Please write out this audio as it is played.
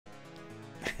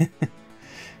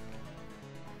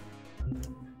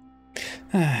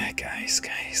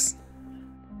Guys.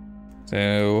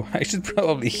 So I should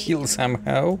probably heal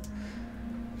somehow.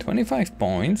 25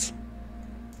 points.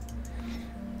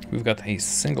 We've got a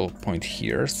single point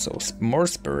here, so more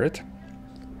spirit.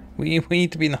 We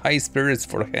need to be in high spirits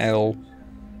for hell.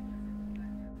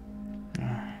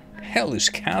 Hellish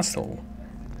Castle.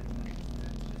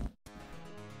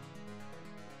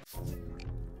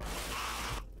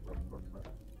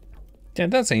 Yeah,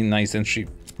 that's a nice entry.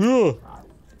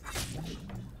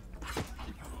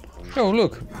 Oh,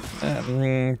 look,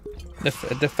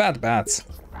 the fat bats.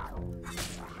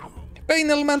 Pain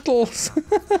elementals.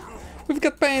 We've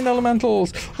got pain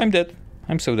elementals. I'm dead.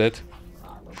 I'm so dead.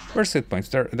 Where's hit points?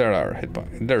 There are hit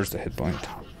points. There's the hit point.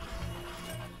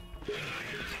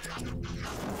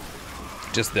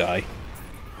 Just die.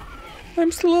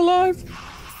 I'm still alive.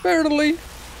 Barely.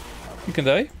 You can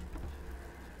die.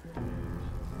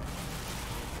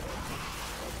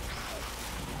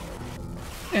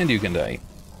 And you can die.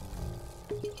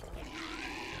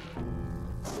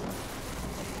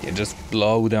 Yeah, just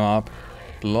blow them up.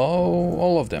 Blow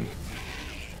all of them.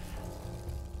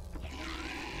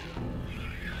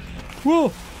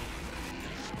 Whoa!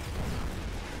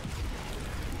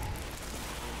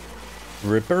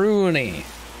 Ripperoonie.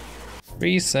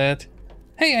 Reset.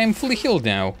 Hey, I'm fully healed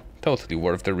now. Totally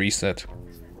worth the reset.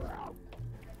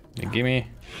 Gimme.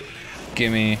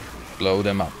 Gimme. Blow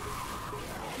them up.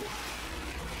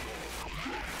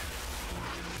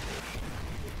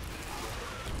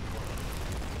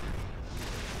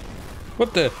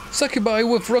 What the? Succubi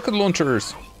with rocket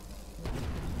launchers!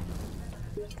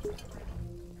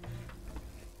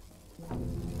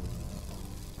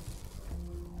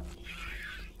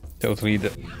 Totally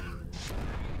the...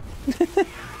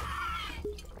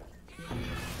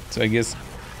 So I guess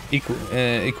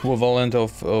equivalent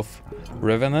of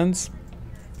revenants?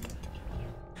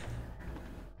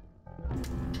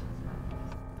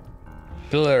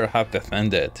 Pillar have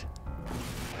defended.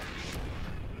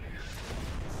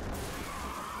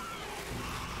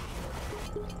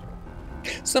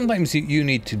 Sometimes you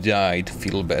need to die to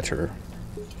feel better.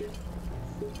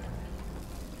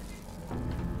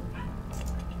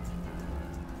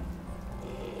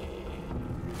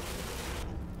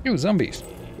 You zombies.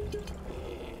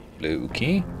 Blue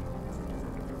key.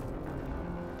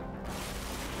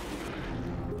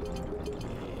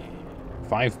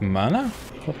 Five mana?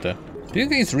 What the? Do you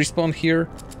guys respawn here?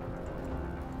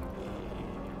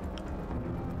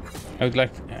 I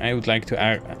would like to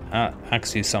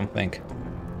ask you something.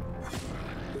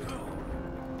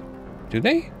 Do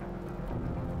they?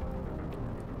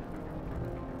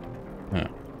 Huh.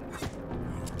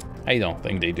 I don't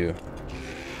think they do.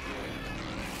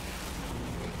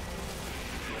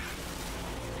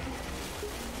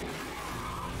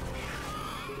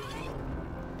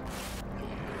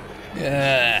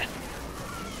 Yeah.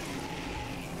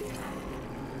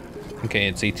 Okay,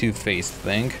 it's a two-faced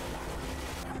thing.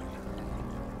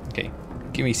 Okay,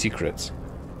 give me secrets.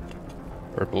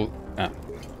 Purple. Ah,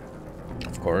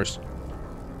 of course.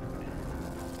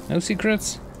 No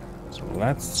secrets? So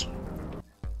let's...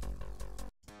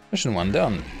 Mission 1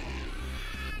 done.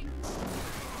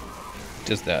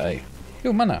 Just die.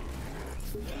 Yo, mana.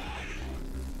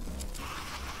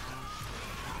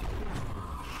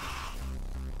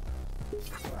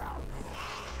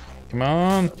 Come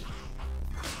on.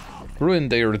 Ruin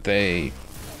their day.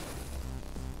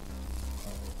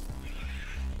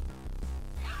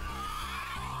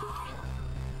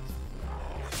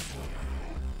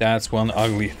 That's one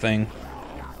ugly thing.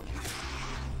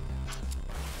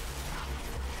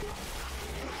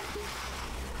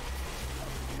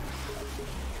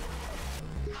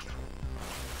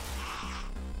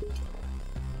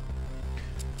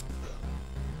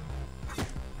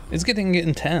 It's getting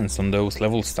intense on those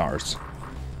level stars.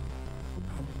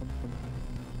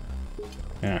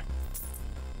 Yeah.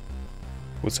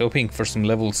 Was hoping for some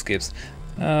level skips.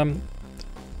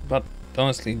 But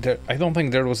honestly, I don't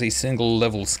think there was a single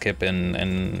level skip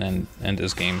in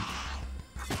this game.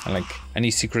 Like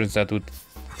any secrets that would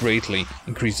greatly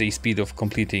increase the speed of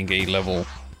completing a level.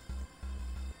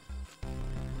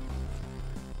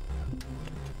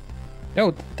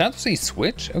 Oh, that was a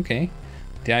switch? Okay.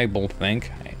 The eyeball thing.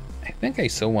 I think I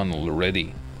saw one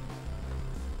already.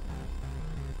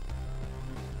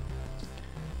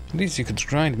 At least you could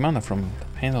grind mana from the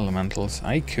pain elementals.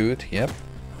 I could, yep.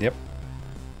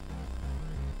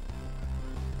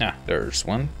 Ah, there's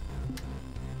one.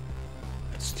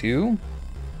 That's two.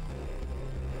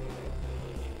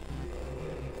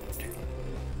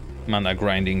 Mana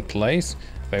grinding place.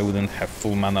 If I wouldn't have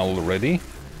full mana already.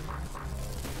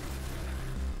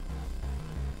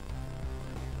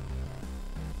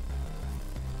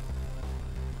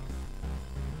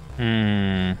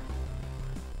 I'm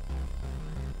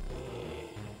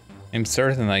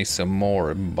certain I saw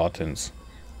more buttons.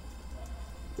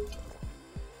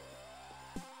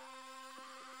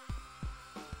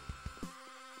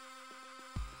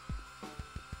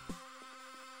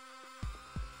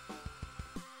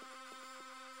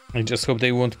 I just hope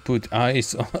they won't put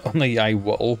eyes on a eye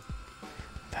wall.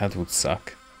 That would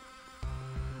suck.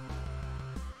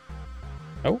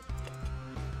 Oh.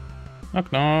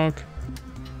 Knock knock.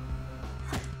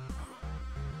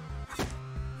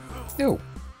 Ew.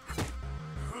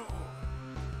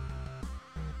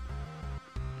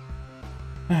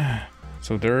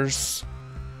 So there's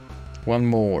one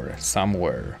more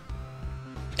somewhere.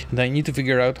 And I need to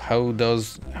figure out how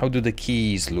do the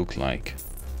keys look like.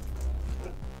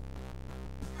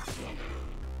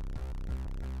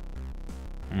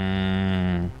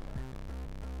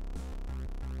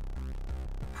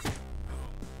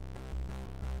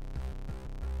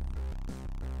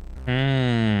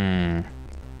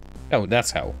 Oh,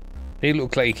 that's how. They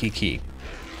look like a key.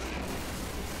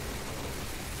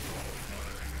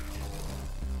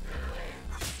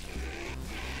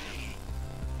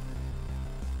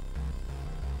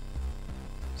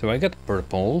 So I got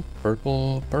purple,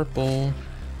 purple, purple.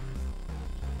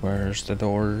 Where's the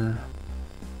door?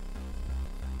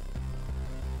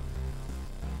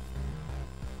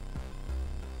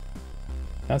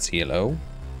 That's yellow.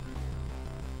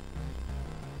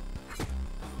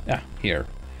 Ah, here.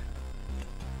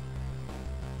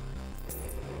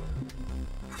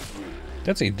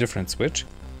 That's a different switch.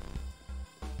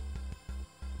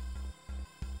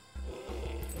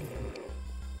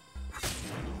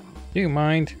 Do you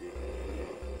mind?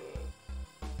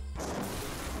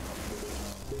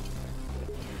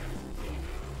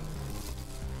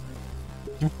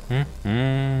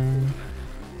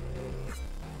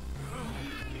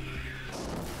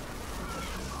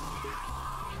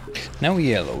 Now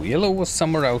yellow. Yellow was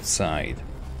somewhere outside.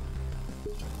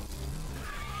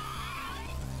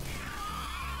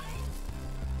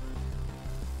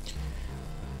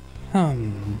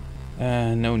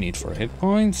 No need for hit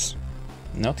points.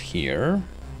 Not here.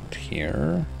 Not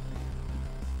here.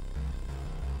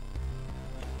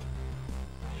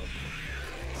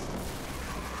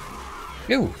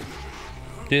 Ew.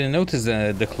 Didn't notice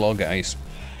the claw guys.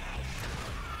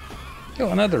 Oh,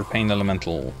 another pain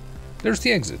elemental. There's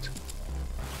the exit.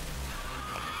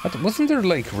 But wasn't there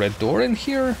like red door in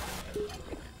here?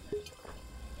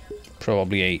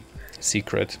 Probably a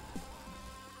secret.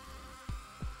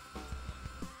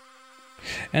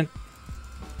 And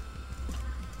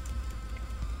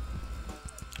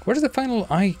where's the final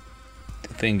eye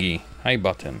thingy? Eye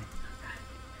button.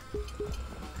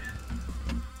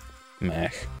 Meh.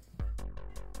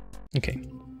 Okay.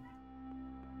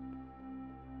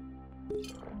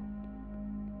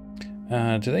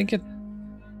 Did I get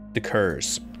the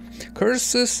curse?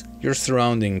 Curses your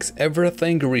surroundings.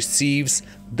 Everything receives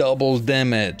double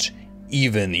damage.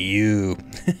 Even you.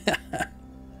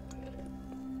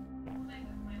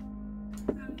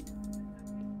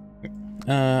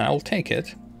 I'll take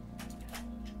it.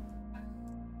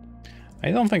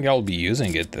 I don't think I'll be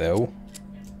using it though.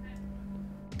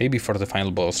 Maybe for the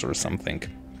final boss or something.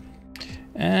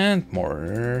 And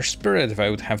more spirit if I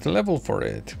would have the level for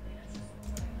it.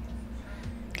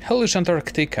 Hellish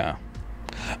Antarctica.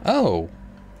 Oh.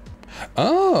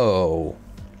 Oh.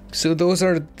 So those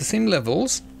are the same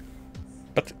levels,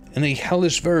 but in a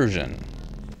hellish version.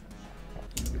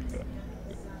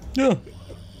 Yeah.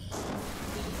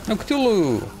 No,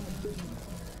 Cthulhu.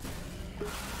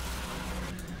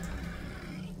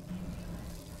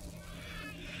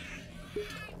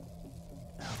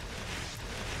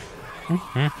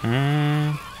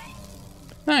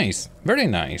 Nice, very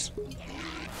nice.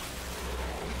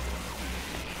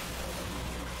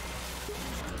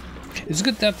 It's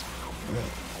good that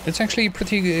it's actually a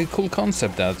pretty cool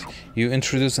concept that you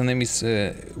introduce enemies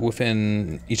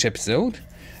within each episode,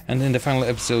 and in the final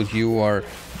episode you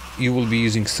will be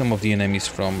using some of the enemies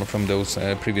from those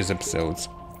previous episodes.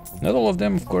 Not all of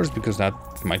them, of course, because that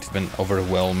might have been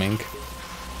overwhelming.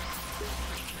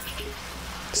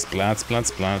 Splat, splat,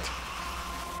 splat.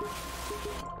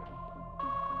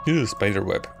 Ew, spider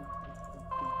web.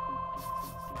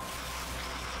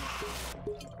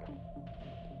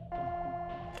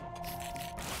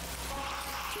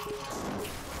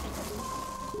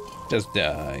 Just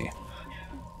die.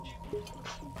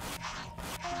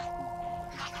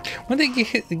 When they get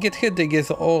hit, they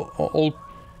get all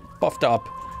puffed up.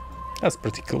 That's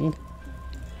pretty cool.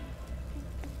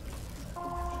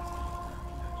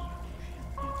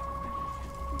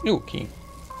 Okay.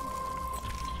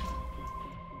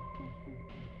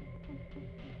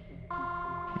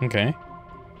 Okay.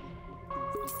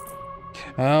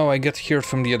 Oh, I get here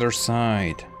from the other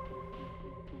side.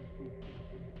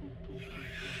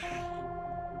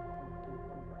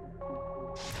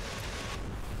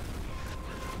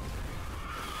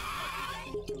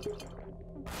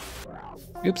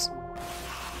 Oops.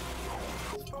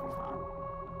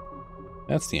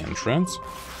 That's the entrance.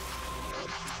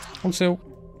 Also,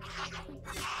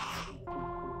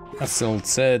 as Silt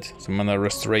said, some mana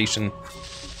restoration.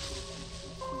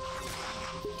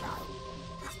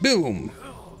 Boom!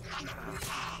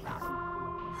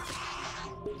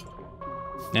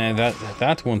 Yeah,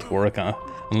 that won't work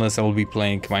unless I'll be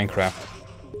playing Minecraft.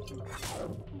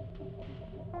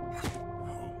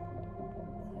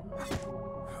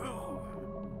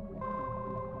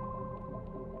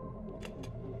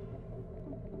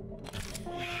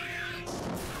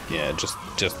 Yeah,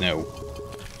 just no.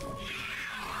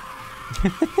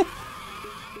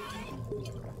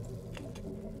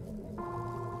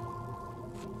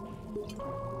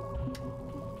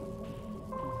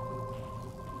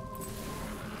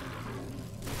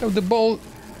 Oh, the ball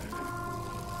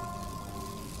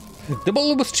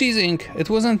was cheesing. It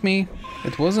wasn't me.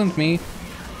 It wasn't me.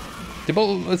 The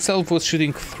ball itself was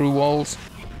shooting through walls.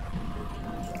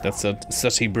 That's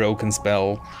such a broken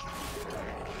spell.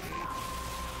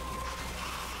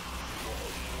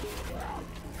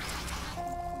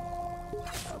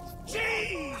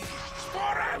 Cheese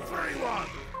for everyone.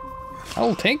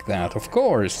 I'll take that, of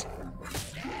course.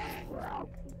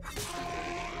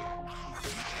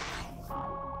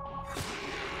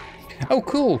 Oh,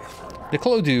 cool! The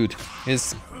claw dude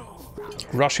is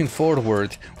rushing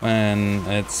forward when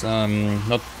it's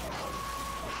not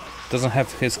doesn't have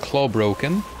his claw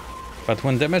broken, but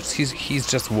when damaged, he's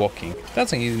just walking.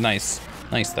 That's a nice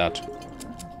touch.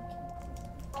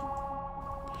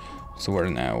 So where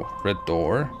now? Red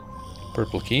door,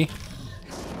 purple key.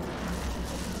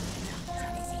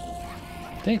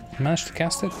 They managed to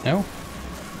cast it? No.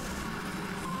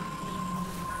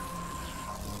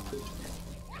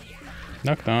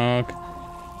 Knock knock.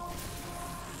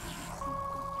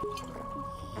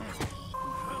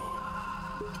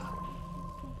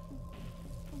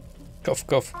 Cough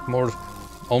cough. More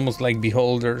almost like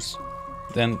beholders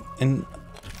than in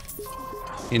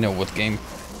you know what game.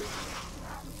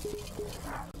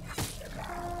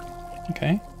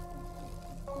 Okay.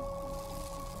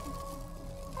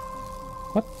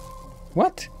 What?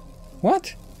 What?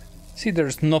 What? See,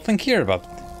 there's nothing here about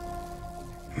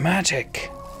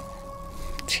magic.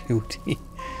 Duty.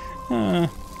 I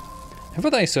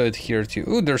thought I saw it here too.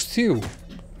 Ooh, there's two.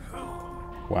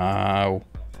 Wow.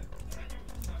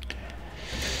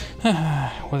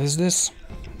 What is this?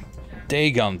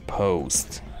 Dagon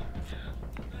post.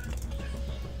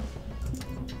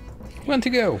 When to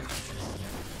go?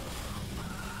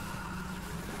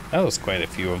 That was quite a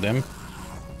few of them.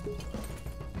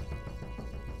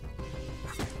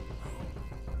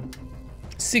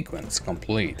 Sequence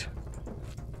complete.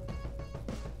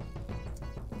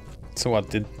 So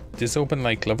what, did this open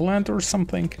like level end or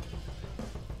something?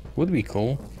 Would be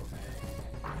cool.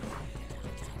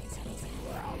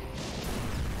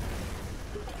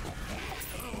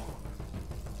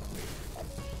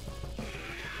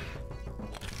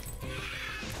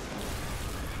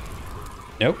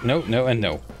 No, no, no, and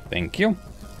no. Thank you.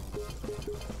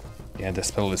 Yeah, the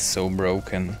spell is so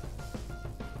broken.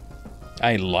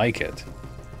 I like it.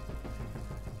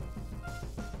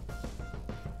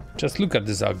 Just look at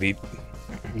this ugly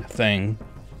thing.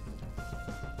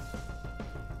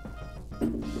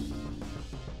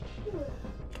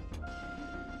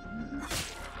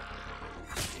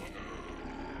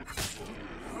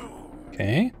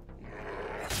 Okay.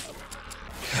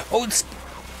 Oh,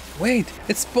 wait,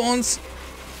 it spawns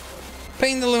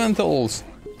pain elementals.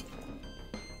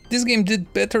 This game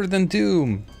did better than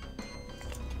Doom.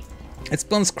 It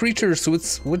spawns creatures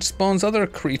which spawns other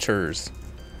creatures.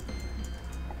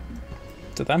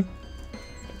 Co tam?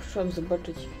 Przyszłam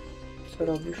zobaczyć, co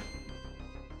robisz.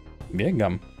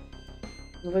 Biegam.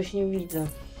 No właśnie widzę.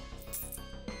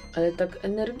 Ale tak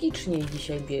energicznie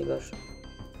dzisiaj biegasz.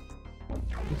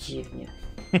 Dziwnie.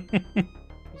 To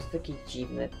jest takie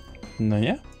dziwne. No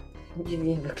nie?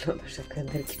 Dziwnie wyglądasz, jak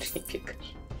energicznie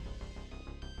biegasz.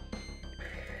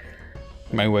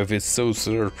 My wife is so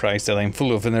surprised that I'm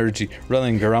full of energy,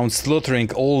 running around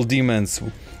slaughtering all demons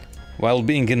while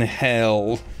being in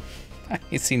hell.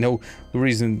 I see no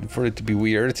reason for it to be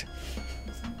weird.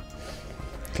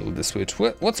 Kill the switch.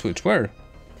 What switch? Where?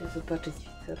 Chcę zobaczyć,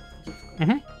 co dziecko.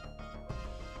 Mhm.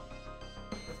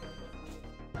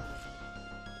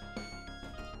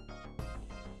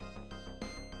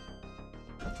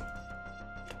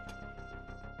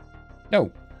 No.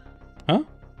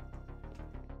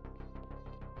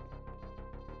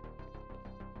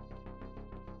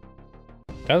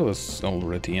 That was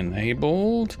already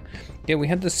enabled. Yeah, we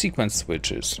had the sequence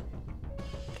switches.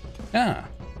 Ah.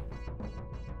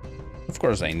 Of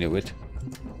course I knew it.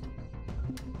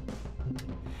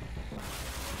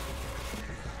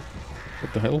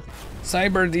 What the hell?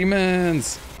 Cyber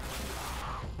demons!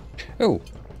 Oh,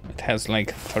 it has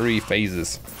like 3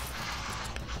 phases.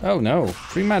 Oh no,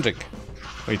 free magic.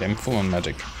 Wait, I'm full on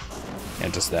magic. Yeah,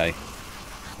 just die.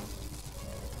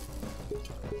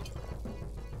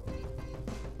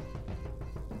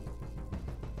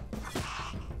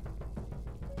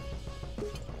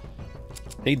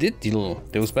 They did deal,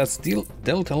 those bats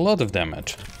dealt a lot of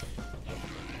damage.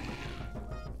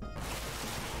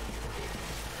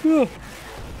 Oh.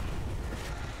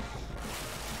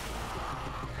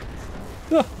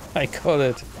 Oh, I caught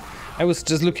it. I was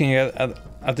just looking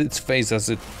at its face as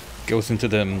it goes into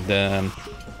the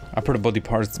upper body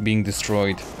parts being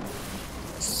destroyed.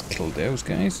 Let's kill those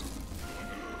guys.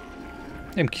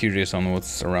 I'm curious on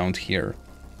what's around here.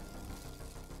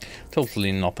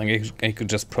 Totally nothing. I could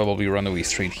just probably run away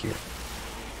straight here.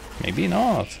 Maybe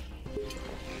not.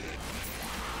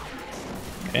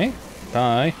 Okay,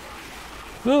 die.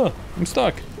 Oh, I'm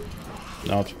stuck.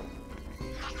 Not.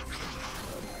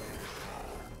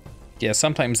 Yeah,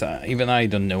 sometimes even I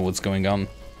don't know what's going on.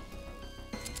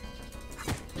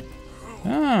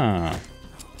 Ah,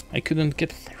 I couldn't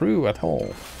get through at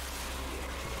all.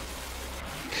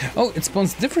 Oh, it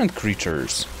spawns different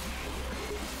creatures.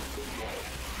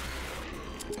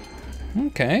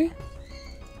 Okay.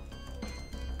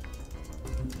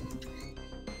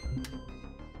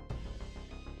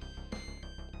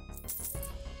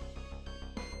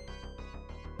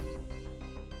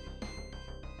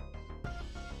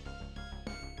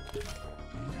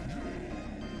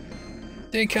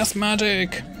 They cast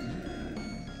magic.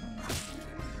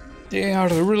 They are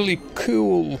really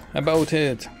cool about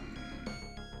it.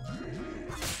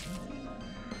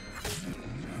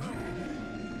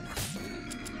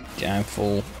 Yeah, I'm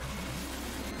full.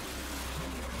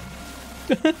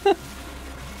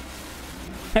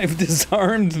 I've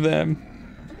disarmed them.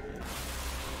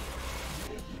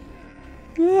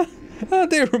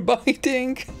 They're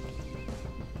biting.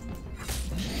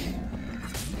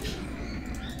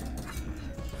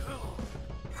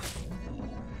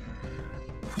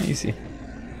 Easy.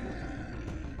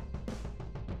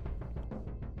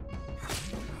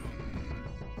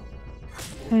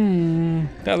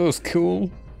 That was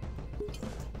cool.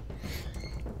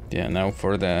 Yeah, now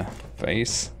for the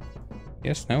face.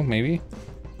 Yes, no, maybe.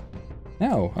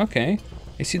 No, okay.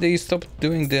 I see they stopped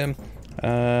doing the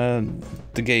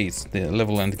gates, the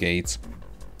level end gates.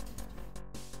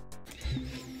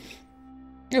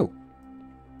 Oh.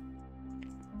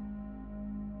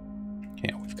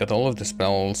 Yeah, we've got all of the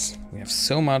spells. We have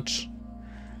so much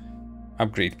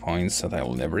upgrade points that I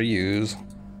will never use.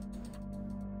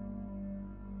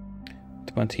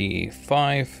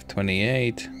 25,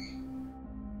 28,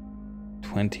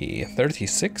 20,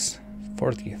 36,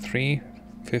 43,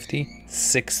 50,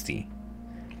 60.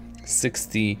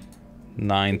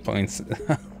 69 points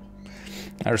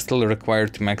are still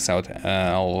required to max out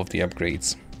all of the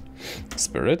upgrades.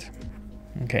 Spirit.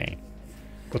 Okay.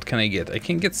 What can I get? I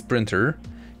can get Sprinter,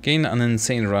 gain an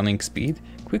insane running speed,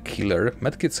 quick healer,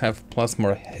 medkits have plus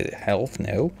more health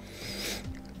now,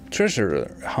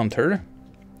 treasure hunter,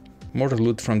 more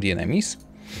loot from the enemies,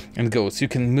 and ghosts. You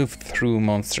can move through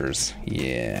monsters.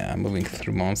 Yeah, I'm moving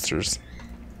through monsters.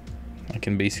 I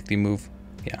can basically move,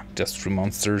 yeah, just through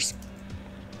monsters.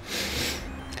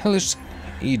 Hellish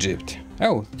Egypt.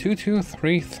 Oh,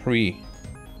 2233.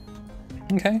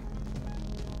 Okay.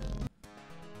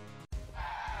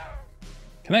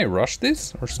 Can I rush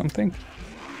this or something?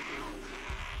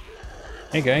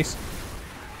 Hey guys.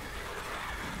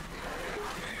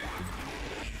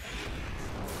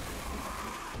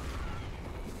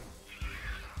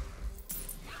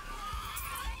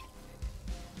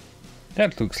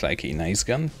 That looks like a nice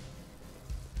gun.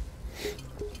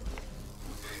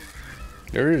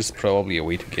 There is probably a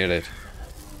way to get it.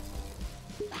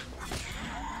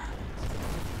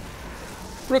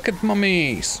 Rocket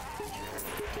mummies!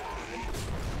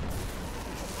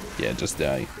 Yeah, just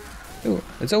die. Oh,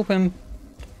 it's open.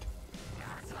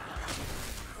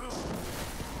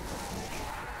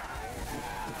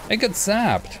 I got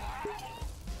zapped.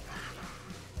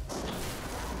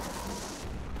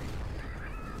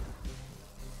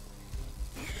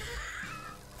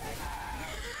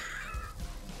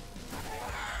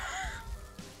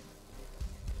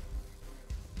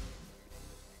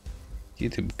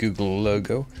 YouTube Google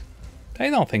logo. I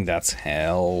don't think that's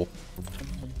hell.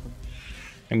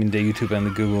 I mean the YouTube and the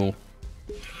Google.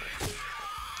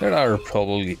 There are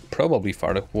probably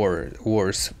far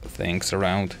worse things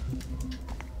around.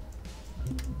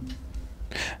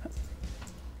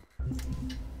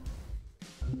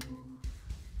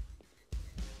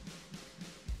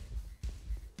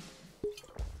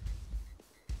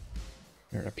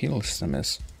 Your appeal system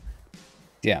is.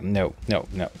 Yeah, no,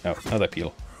 not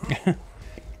appeal.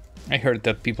 I heard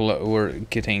that people were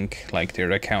getting like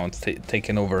their accounts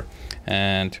taken over,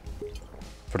 and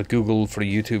for the Google, for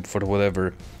the YouTube, for the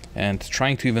whatever, and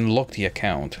trying to even lock the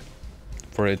account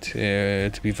for it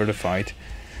to be verified.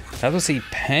 That was a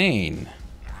pain.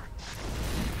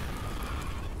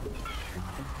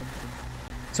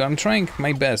 So I'm trying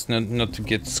my best not to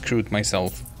get screwed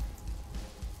myself.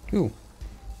 Ooh.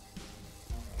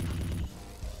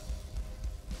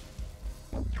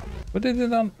 What did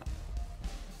it on?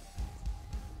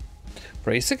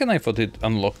 For a second I thought it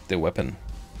unlocked the weapon.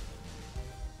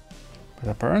 But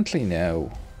apparently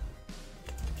no.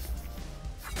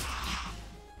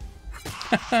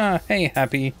 Haha, hey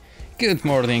Happy. Good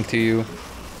morning to you.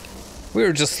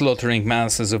 We're just slaughtering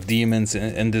masses of demons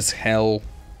in this hellish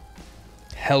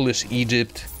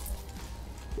Egypt.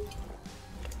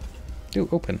 Ooh,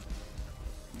 open.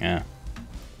 Yeah.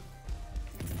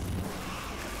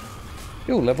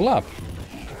 Ooh, level up.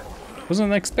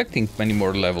 Wasn't expecting many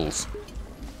more levels.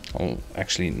 Oh,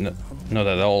 actually, not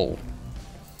at all.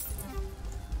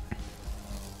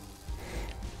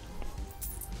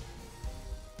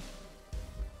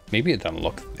 Maybe it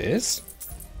unlocked this?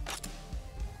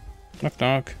 Knock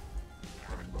knock.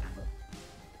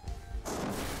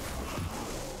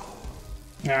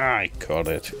 Ah, I got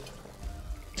it.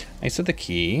 I set the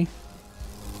key.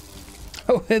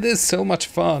 Oh, it is so much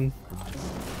fun.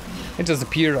 I just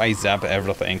appear, I zap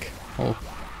everything. Oh,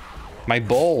 my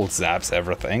ball zaps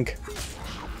everything.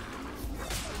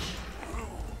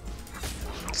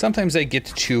 Sometimes I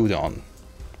get chewed on.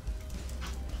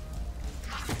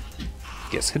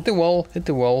 Yes, hit the wall, hit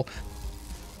the wall.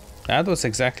 That was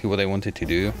exactly what I wanted to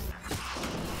do.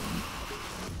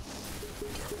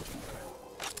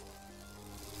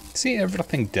 See,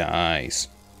 everything dies.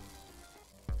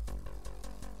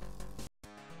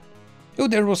 Oh,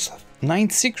 there was 9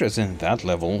 secrets in that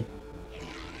level.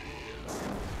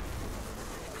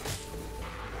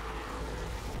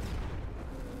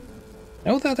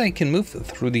 Now that I can move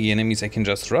through the enemies, I can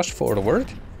just rush forward.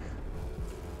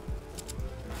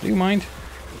 Do you mind?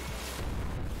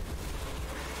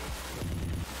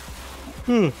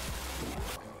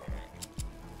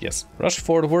 Yes, rush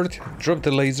forward, drop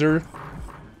the laser,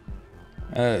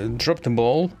 drop the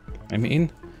ball, I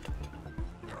mean,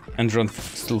 and run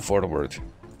still forward.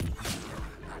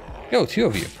 Yo, 2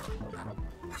 of you.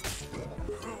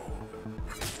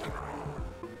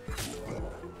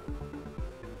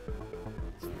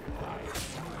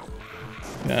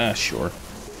 Ah, sure.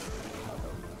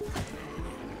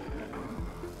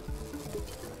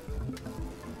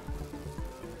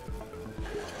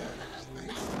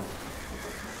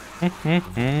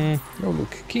 Oh,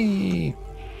 look, key.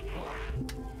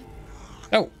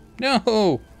 Oh,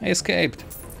 no, I escaped.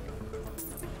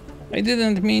 I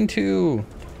didn't mean to.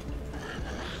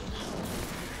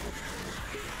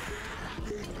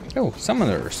 Oh,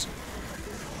 summoners.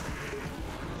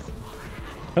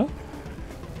 Oh,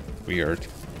 weird.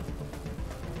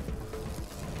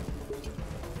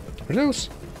 Are those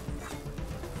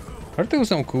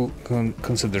now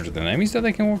considered enemies that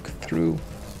I can walk through?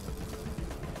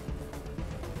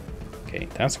 Okay,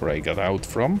 that's where I got out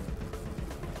from.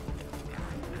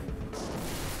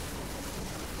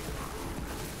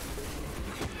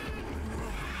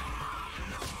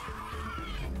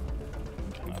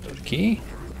 Another key.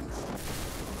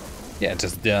 Yeah,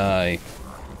 just die.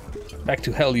 Back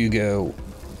to hell you go.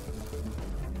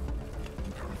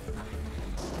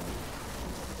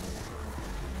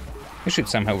 I should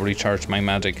somehow recharge my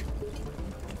magic.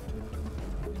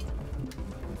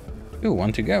 Ooh,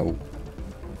 1 to go.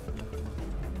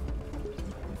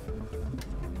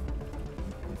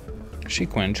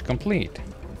 Sequence complete.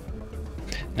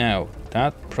 Now,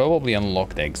 that probably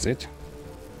unlocked exit.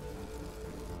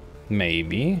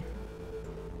 Maybe.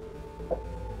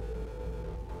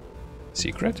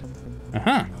 Secret?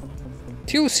 Aha!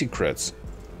 2 secrets.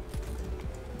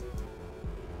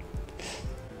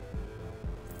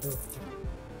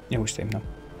 Nie uśtaj mną.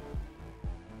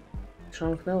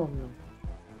 Trząknęło mną.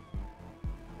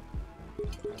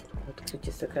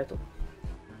 Odkrycie sekretu.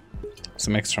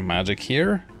 Some extra magic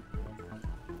here.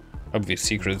 Obvious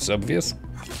secrets, obvious.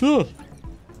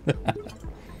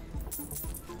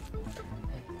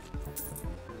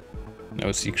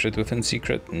 No secret within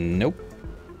secret. Nope.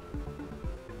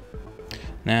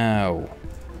 Now,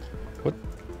 what?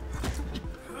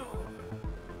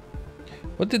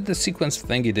 What did the sequence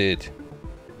thingy did?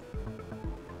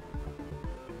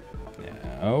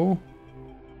 No.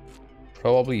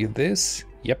 Probably this.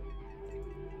 Yep.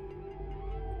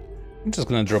 I'm just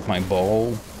gonna drop my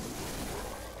ball.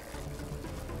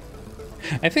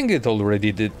 I think it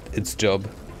already did its job.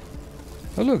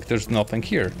 Oh look, there's nothing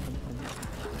here.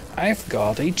 I've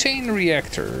got a chain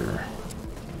reactor.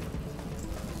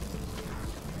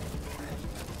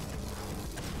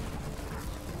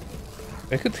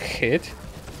 I could hit.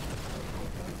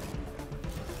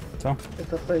 So.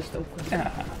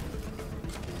 Ah.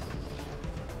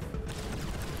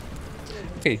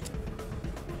 Okay.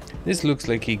 This looks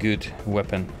like a good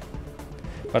weapon.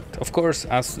 But of course,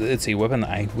 as it's a weapon,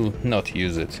 I will not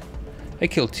use it. I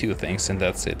killed 2 things and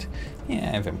that's it.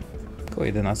 Nie wiem. Koło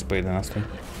 11 po 11.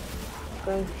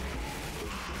 Okay.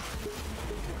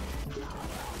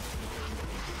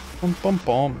 Pom pom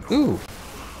pom. Ooh.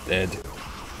 Dead.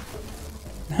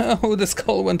 Oh, the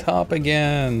skull went up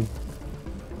again.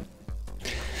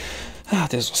 Ah,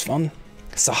 this was fun.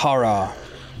 Sahara.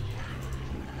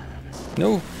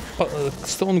 No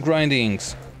stone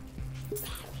grindings.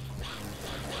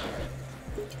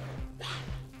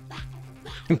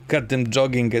 Got them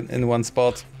jogging in one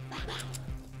spot.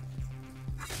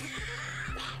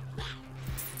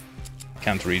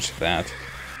 Can't reach that.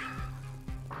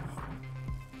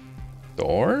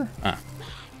 Door? Ah.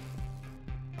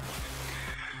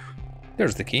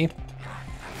 There's the key.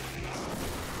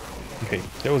 Okay,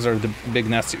 those are the big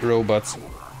nasty robots.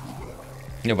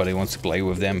 Nobody wants to play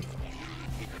with them.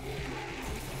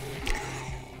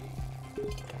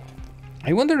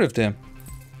 I wonder if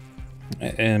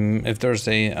if there's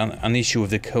an issue with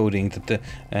the coding that the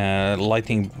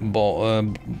lightning ball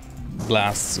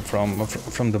blasts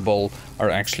from the ball are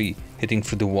actually hitting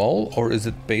through the wall, or is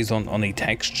it based on a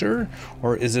texture,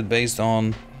 or is it based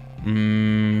on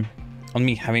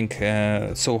me having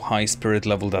so high spirit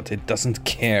level that it doesn't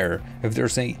care if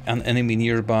there's an enemy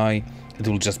nearby, it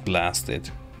will just blast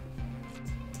it.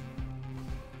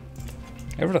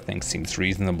 Everything seems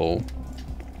reasonable.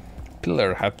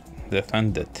 Pillar have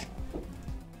defended.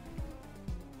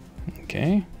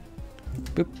 Okay.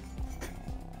 Boop.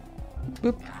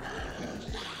 Boop.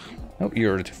 Oh,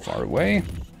 you're too far away.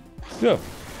 Go.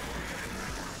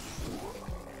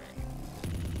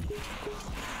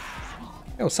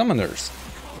 Oh, summoners.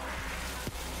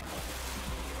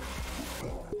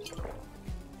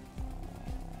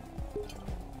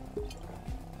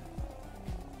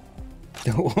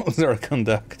 The walls are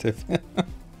conductive.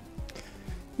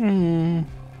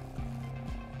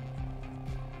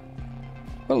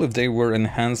 Well, if they were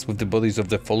enhanced with the bodies of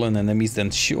the fallen enemies,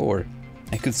 then sure,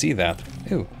 I could see that.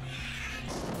 Ooh.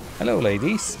 Hello,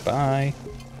 ladies. Bye.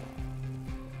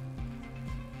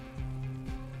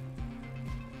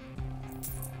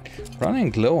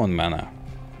 Running low on mana.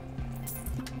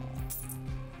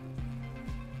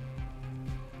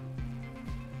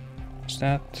 Is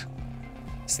that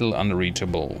still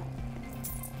unreachable?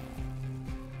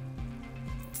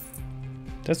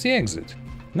 That's the exit.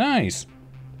 Nice.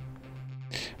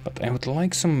 But I would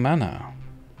like some mana.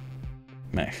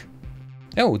 Meh.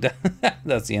 Oh,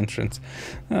 that's the entrance.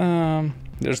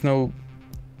 There's no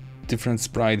different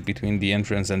sprite between the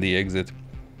entrance and the exit.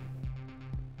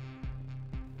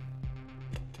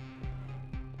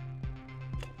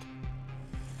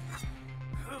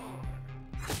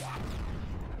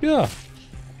 Yeah.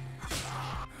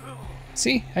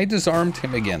 See, I disarmed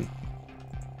him again.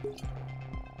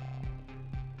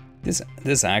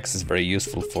 This axe is very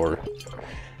useful for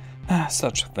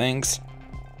such things.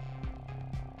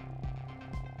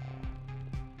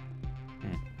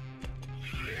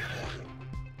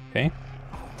 Okay.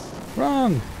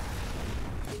 Run!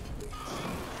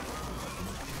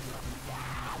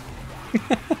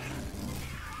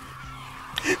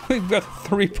 We've got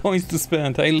 3 points to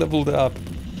spend. I leveled up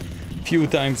a few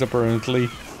times apparently.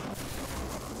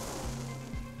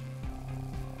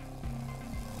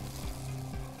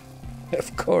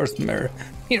 Of course,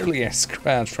 merely a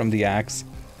scratch from the axe.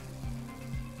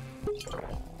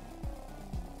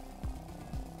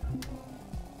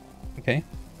 Okay.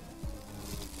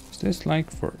 Is this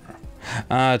like for...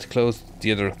 Ah, it closed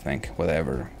the other thing.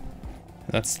 Whatever.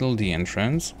 That's still the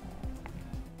entrance.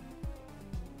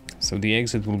 So the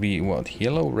exit will be what?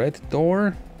 Yellow, red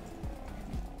door?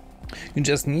 You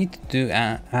just need to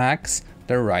ask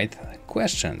the right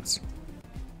questions.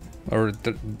 Or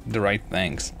the right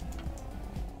things.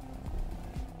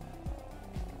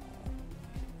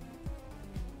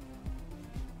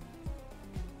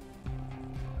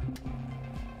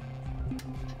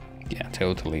 Yeah,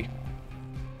 totally.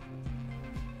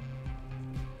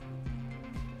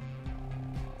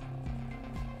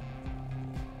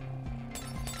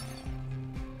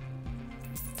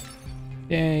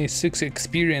 Yay, 6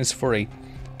 experience for a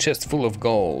chest full of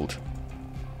gold.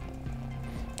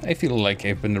 I feel like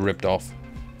I've been ripped off.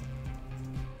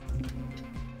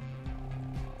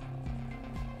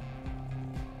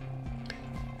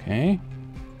 Okay.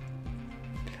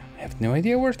 I have no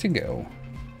idea where to go.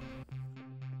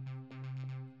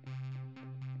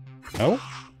 Oh?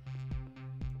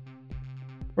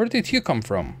 Where did you come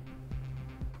from?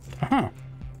 Uh-huh.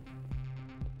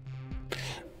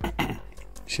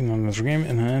 Seen another game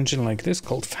in an engine like this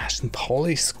called Fashion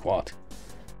Police Squad.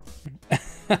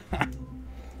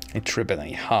 A trip and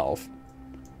a half.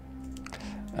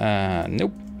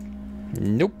 Nope.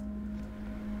 Nope.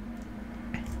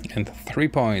 And 3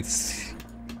 points.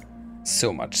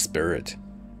 So much spirit.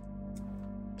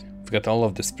 We've got all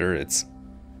of the spirits.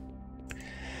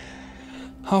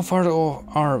 How far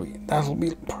are we? That'll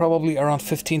be probably around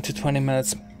 15 to 20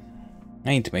 minutes. I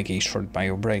need to make a short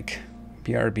bio break.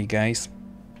 BRB, guys.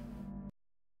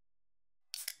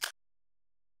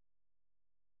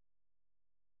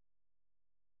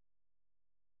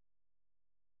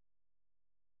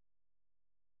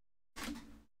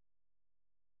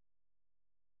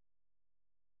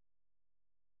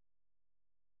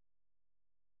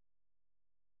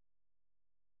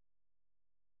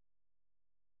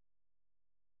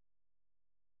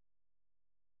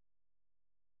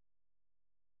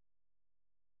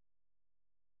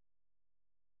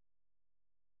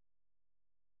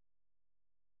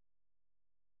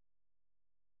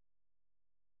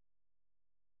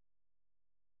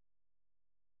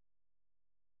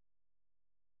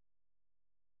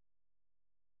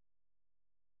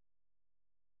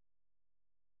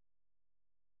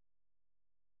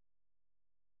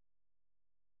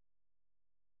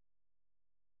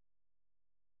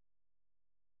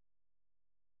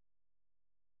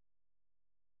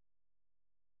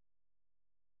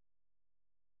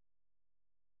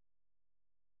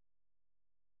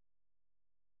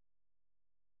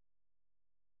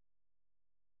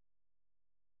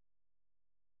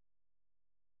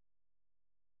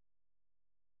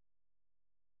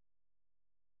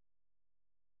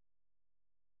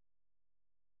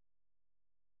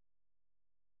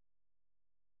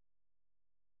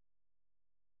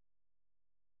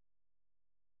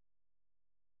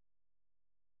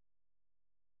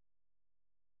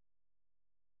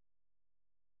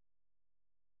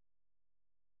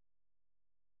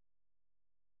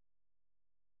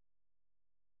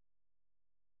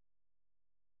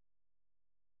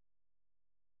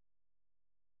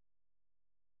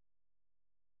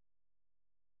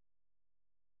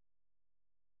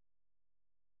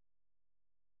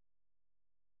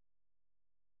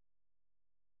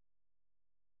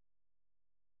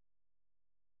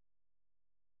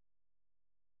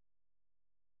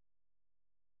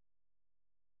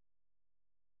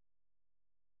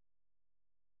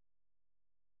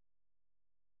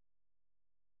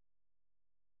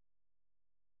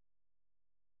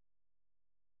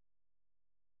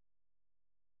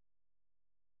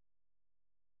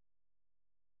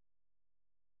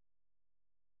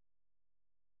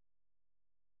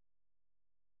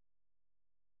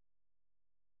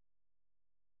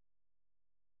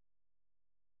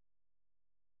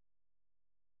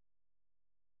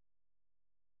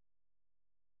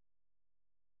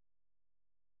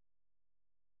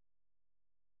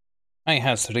 I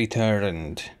has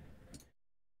returned.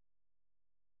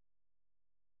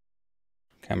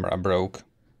 Camera broke.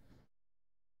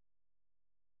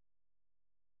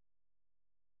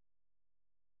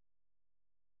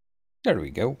 There we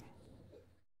go.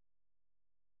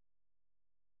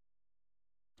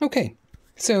 Okay,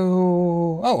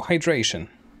 so... oh, hydration.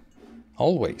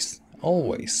 Always,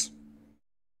 always.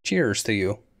 Cheers to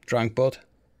you, drunk bot.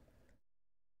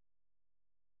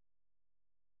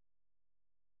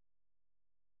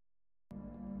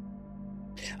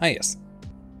 Ah, yes.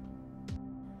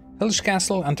 Hellish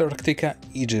Castle, Antarctica,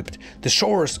 Egypt. The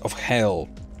shores of hell.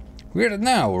 We're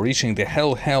now reaching the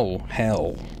hell.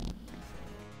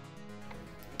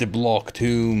 The block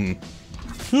tomb.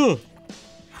 Huh.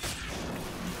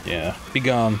 Yeah, be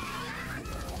gone.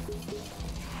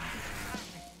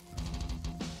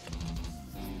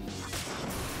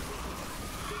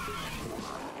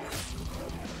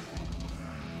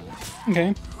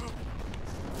 Okay.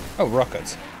 Oh,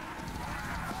 rockets.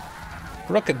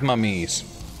 Rocket mummies.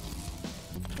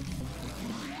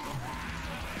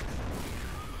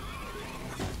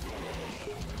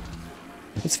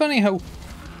 It's funny how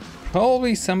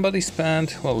probably somebody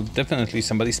spent, well, definitely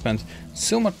somebody spent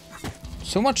so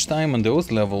much time on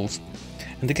those levels,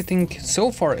 and getting so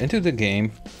far into the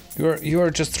game, you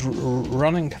are just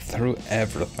running through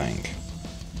everything.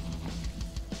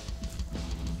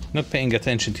 Not paying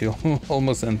attention to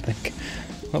almost anything.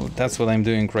 Well, that's what I'm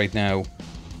doing right now.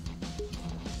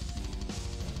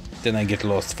 Then I get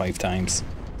lost 5 times.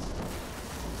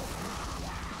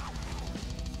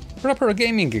 Proper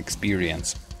gaming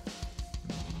experience.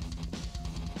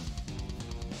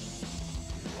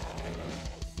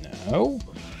 No.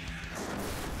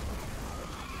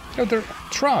 Oh, they're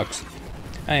trucks.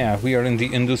 Ah yeah, we are in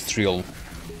the industrial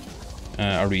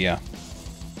area.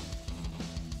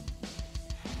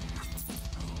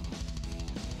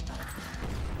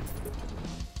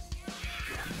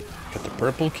 Got the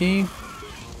purple key.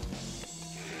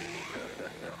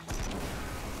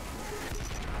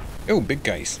 Oh, big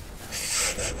guys.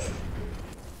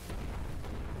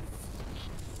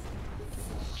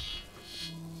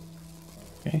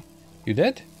 Okay, you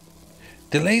dead?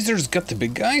 The lasers got the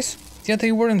big guys? Yeah,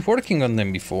 they weren't working on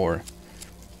them before.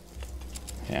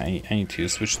 Yeah, I need to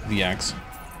switch to the axe.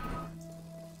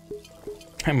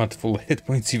 I'm at full hit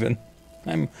points even.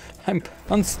 I'm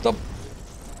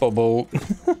unstoppable.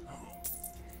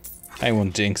 I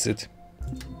won't jinx it.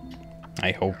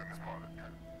 I hope.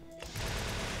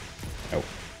 Oh.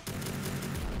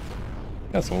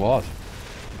 That's a lot.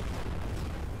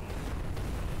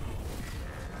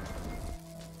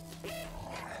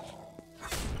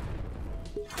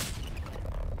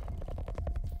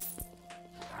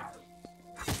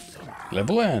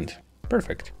 Level end.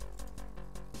 Perfect.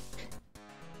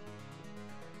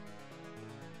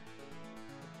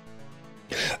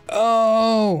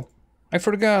 Oh, I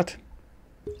forgot.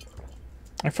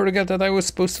 I forgot that I was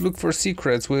supposed to look for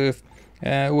secrets with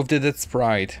the dead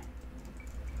sprite.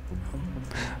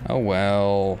 Oh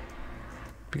well.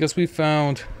 Because we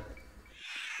found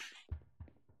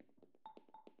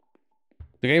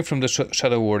the guy from the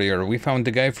Shadow Warrior. We found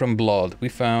the guy from Blood. We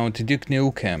found Duke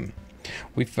Nukem.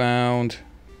 We found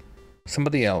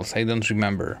somebody else, I don't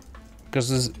remember.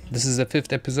 Because this is the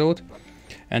 5th episode.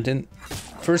 And in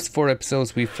first 4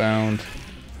 episodes we found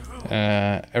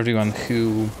everyone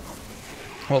who...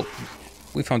 Well,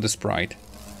 we found the sprite.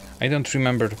 I don't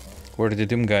remember where the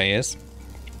Doom guy is.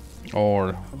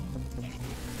 Or...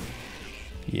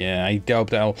 Yeah, I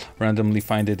doubt I'll randomly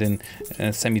find it in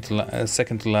second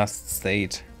to last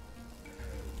stage.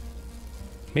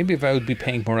 Maybe if I would be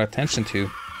paying more attention to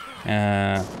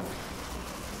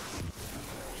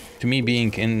me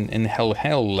being in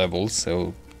hell levels,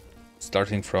 so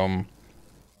starting from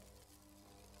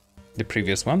the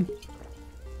previous one,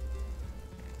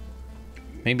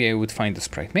 maybe I would find the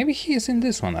sprite. Maybe he is in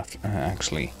this one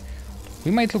actually.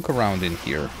 We might look around in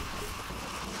here.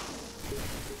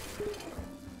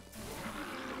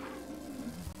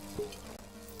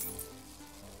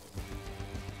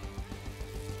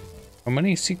 How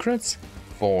many secrets?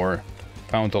 4.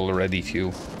 Found already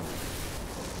 2.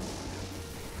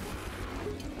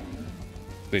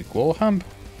 Big wall hump.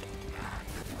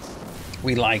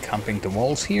 We like humping the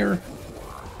walls here.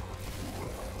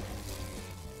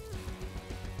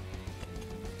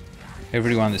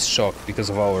 Everyone is shocked because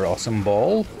of our awesome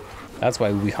ball. That's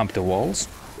why we hump the walls.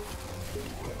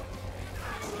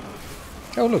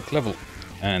 Oh look, level.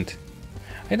 And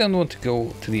I don't want to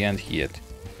go to the end yet.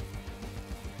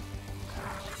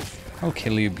 I'll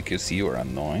kill you because you're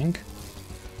annoying.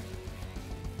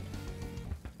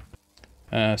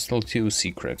 Still 2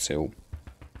 secrets, so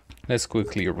let's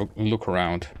quickly look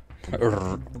around.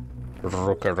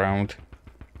 Rook around.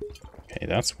 Okay,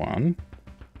 that's 1.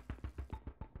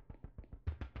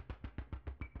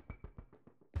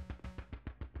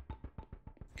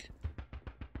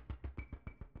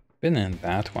 Been in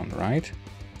that one, right?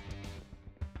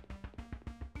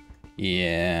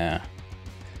 Yeah.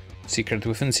 Secret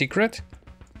within secret?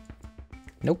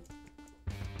 Nope.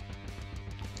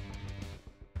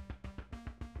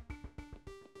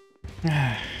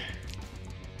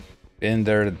 Been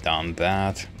there, done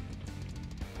that.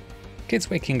 Kids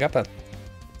waking up at...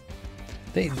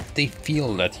 They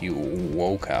feel that you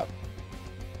woke up.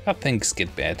 But things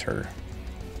get better.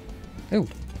 Oh.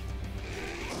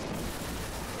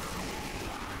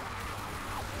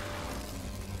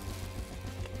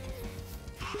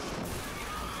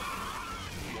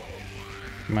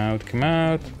 Come out, come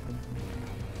out.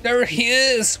 There he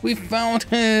is! We found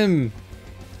him!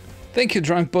 Thank you,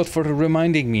 Drunkbot, for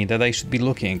reminding me that I should be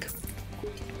looking.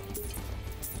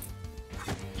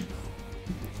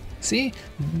 See?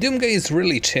 Doomguy is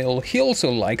really chill. He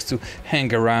also likes to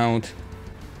hang around.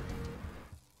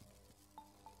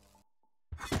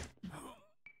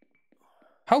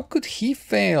 How could he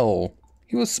fail?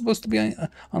 He was supposed to be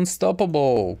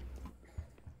unstoppable.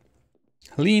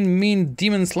 Lean, mean,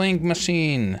 demon-slaying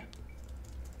machine.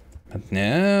 But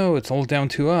no, it's all down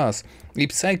to us. A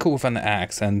psycho with an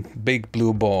axe and big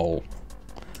blue ball.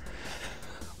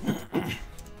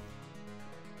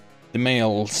 The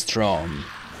maelstrom.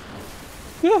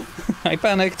 Oh, I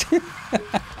panicked.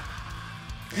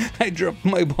 I dropped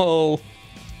my ball.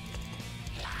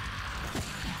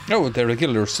 Oh, the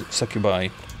regular succubi.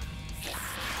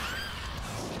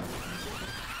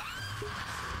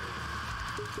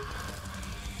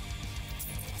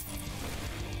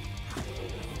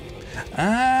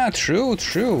 Ah, true.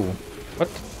 But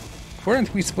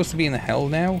weren't we supposed to be in hell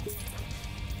now?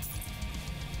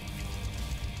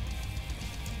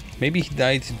 Maybe he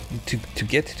died to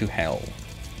get to hell.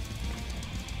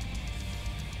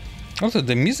 Also,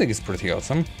 the music is pretty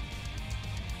awesome.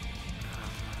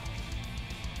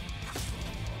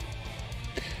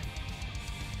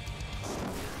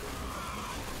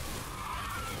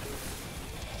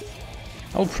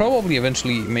 I'll probably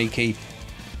eventually make a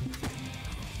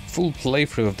full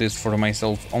playthrough of this for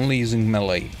myself, only using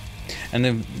melee, and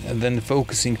then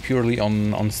focusing purely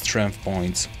on strength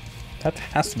points. That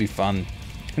has to be fun.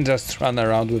 Just run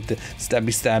around with the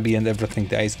stabby and everything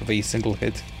dies with a single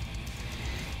hit.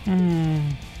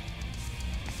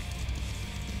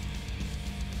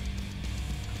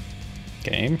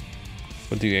 Okay,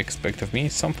 what do you expect of me?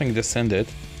 Something descended.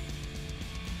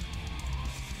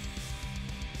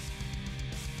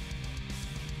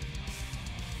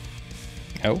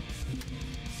 Oh,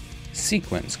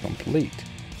 sequence complete.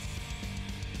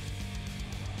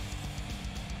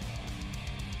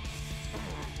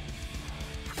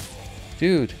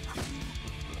 Dude.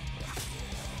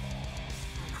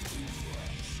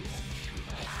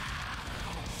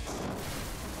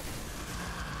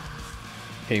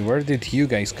 Okay, where did you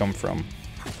guys come from?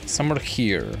 Somewhere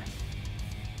here.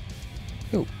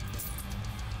 Oh.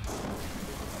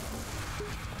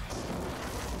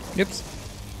 Oops.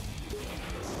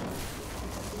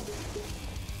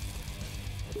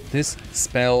 This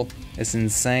spell is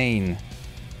insane.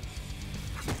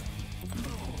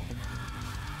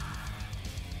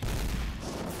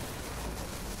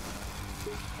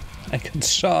 I got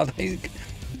shot.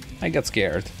 I got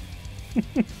scared.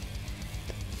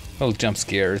 Well, jump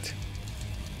scared.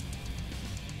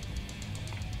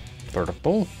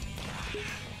 Purple.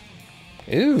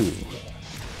 Ooh.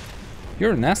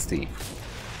 You're nasty.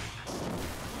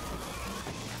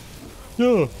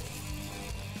 No.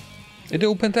 It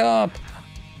opened up.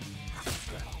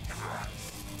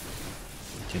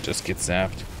 You just get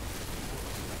zapped.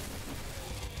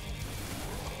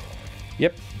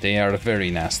 Yep, they are very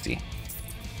nasty.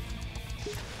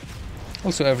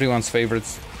 Also, everyone's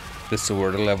favorites, the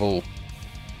sword level.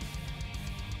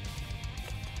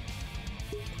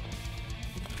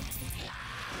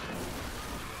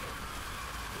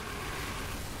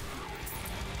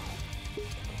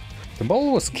 The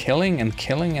ball was killing and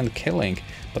killing and killing,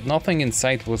 but nothing in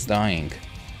sight was dying.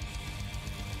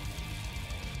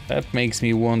 That makes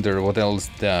me wonder what else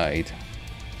died.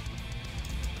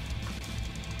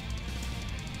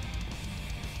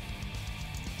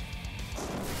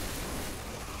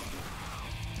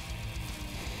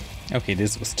 Okay,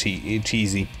 this was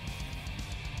cheesy.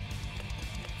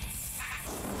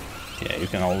 Yeah, you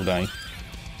can all die.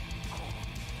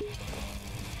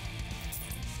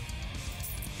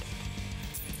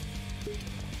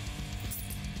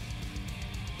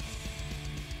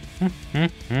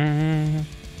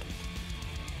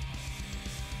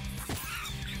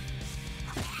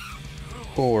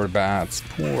 Poor bats,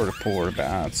 poor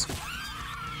bats.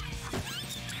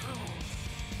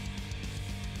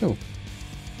 Oh.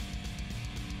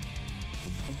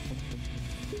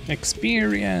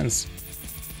 Experience!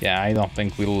 Yeah, I don't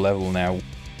think we'll level now.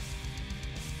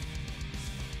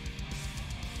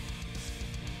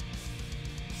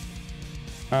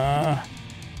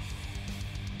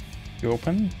 You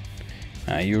open?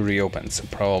 You reopened, so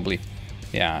probably.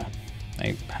 Yeah,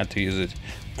 I had to use it.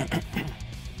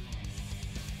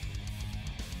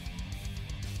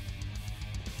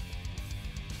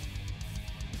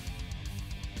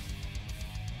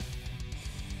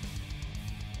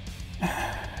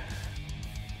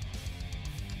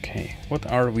 Okay, what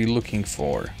are we looking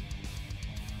for?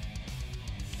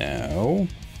 No.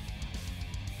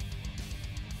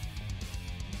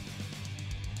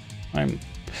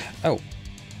 Oh,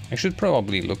 I should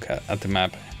probably look at the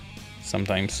map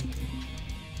sometimes.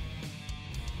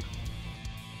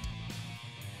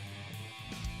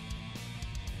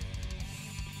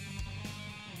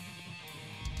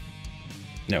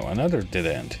 No, another dead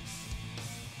end.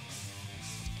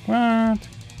 What?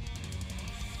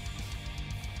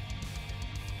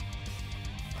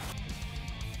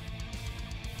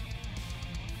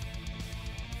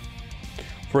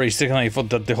 For a second I thought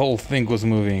that the whole thing was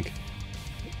moving.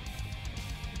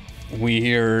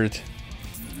 Weird.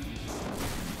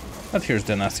 But here's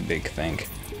the nasty big thing.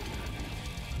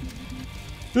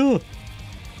 Ugh.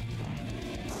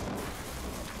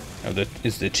 Oh, that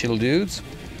is the chill dudes.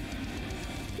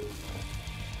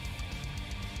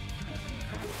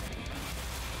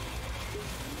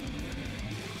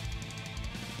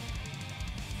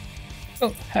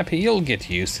 Well, happy, you'll get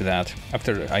used to that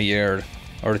after a year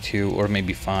or two, or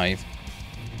maybe 5.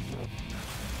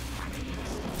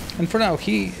 And for now, if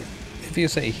you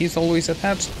say he's always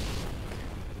attached,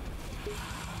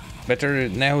 better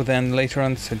now than later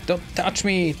on. So don't touch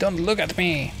me, don't look at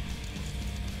me.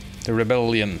 The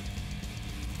rebellion.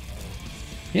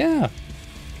 Yeah,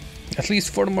 at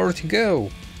least 4 more to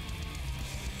go.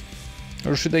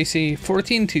 Or should I say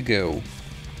 14 to go?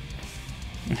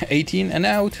 18 and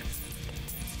out.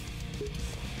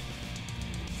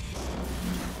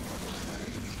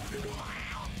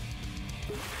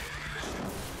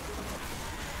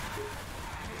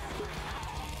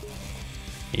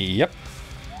 Yep.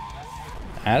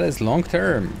 That is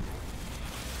long-term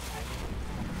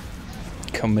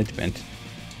commitment.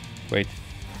 Wait.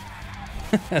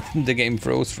 The game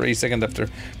froze for a second after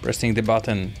pressing the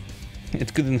button.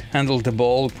 It couldn't handle the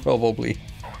ball, probably.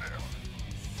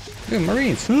 Ooh,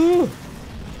 Marines. Ooh.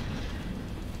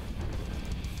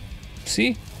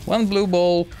 See? 1 blue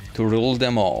ball to rule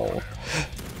them all.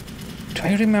 Do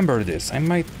I remember this? I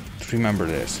might remember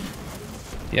this.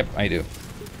 Yep, I do.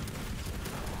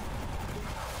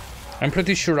 I'm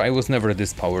pretty sure I was never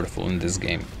this powerful in this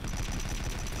game.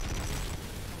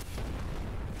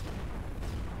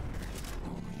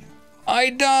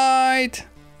 I died!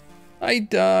 I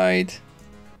died.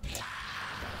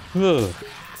 Ugh.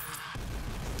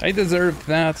 I deserved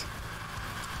that.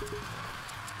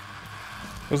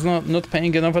 Was not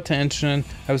paying enough attention.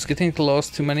 I was getting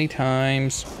lost too many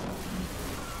times.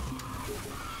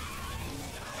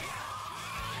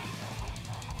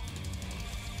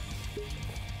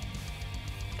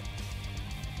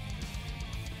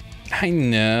 I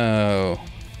know.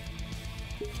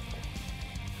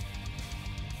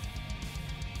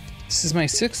 This is my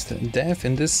 6th death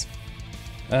in this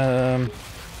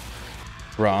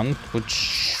run,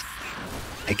 which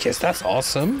I guess that's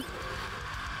awesome.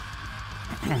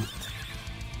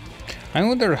 I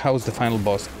wonder how's the final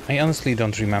boss. I honestly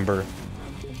don't remember.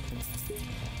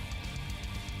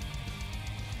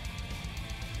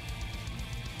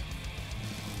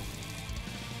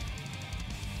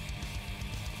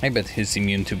 I bet he's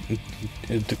immune to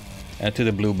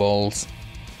the blue balls.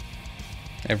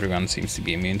 Everyone seems to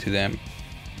be immune to them.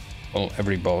 Well,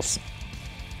 every boss.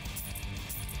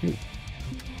 Ooh.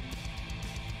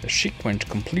 The sequence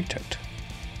completed.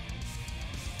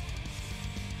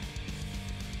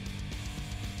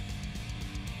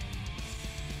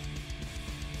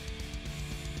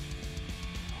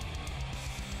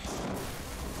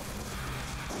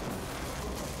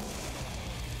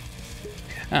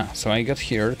 So I got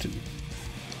here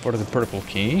for the purple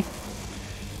key.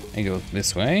 I go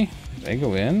this way. I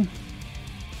go in.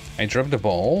 I drop the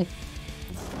ball.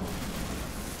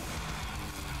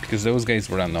 Because those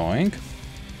guys were annoying.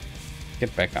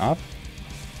 Get back up.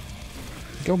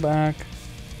 Go back.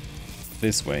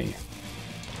 This way.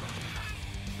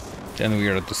 Then we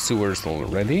are at the sewers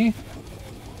already.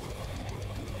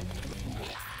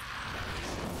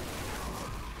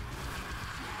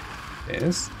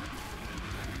 This.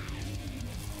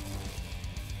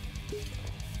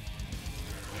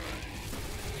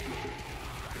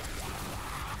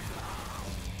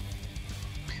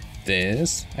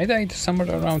 This. I died somewhere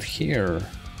around here.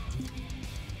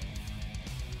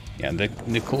 Yeah,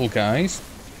 the cool guys.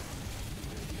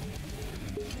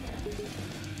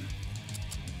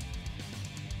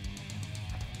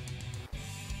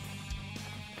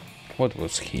 What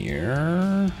was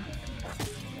here?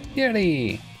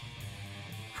 Yeti!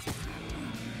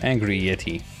 Angry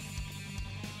Yeti.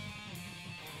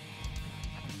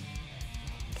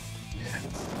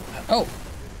 Oh!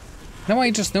 Now I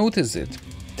just noticed it.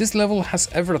 This level has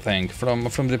everything from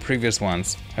the previous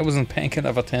ones. I wasn't paying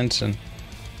enough attention.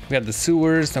 We had the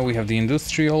sewers, now we have the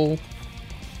industrial.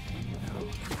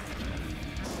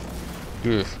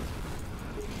 Ugh.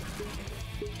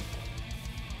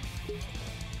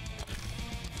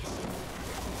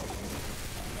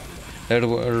 There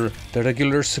were the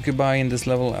regular succubi in this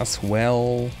level as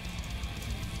well.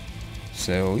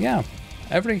 So yeah,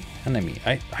 every enemy.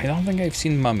 I don't think I've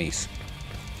seen mummies.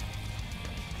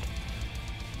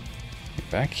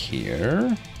 Back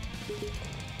here.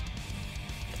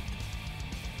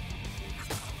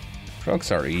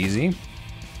 Frogs are easy.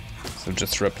 So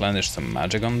just replenish some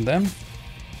magic on them.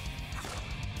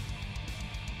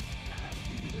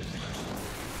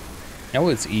 Now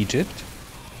it's Egypt.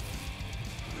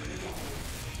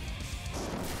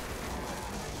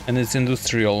 And it's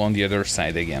industrial on the other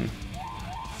side again.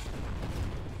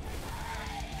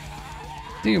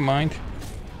 Do you mind?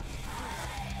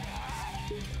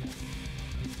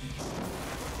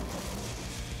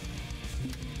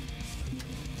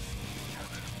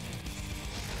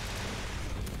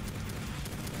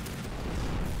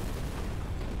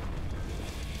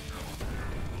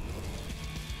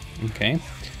 Okay,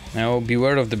 now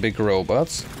beware of the big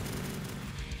robots.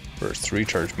 First,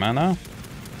 recharge mana.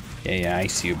 Yeah, I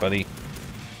see you, buddy.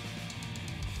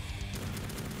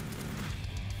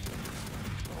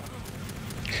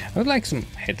 I would like some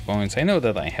hit points. I know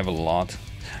that I have a lot.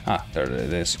 Ah, there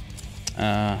it is.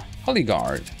 Holy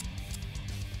Guard.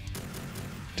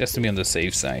 Just to be on the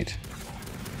safe side.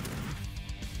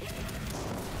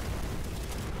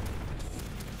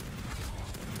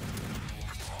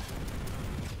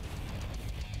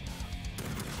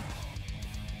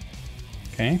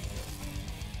 Okay.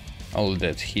 All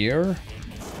that here.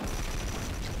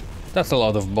 That's a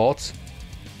lot of bots.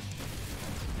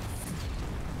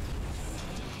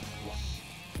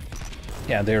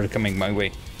 Yeah, they're coming my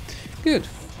way. Good.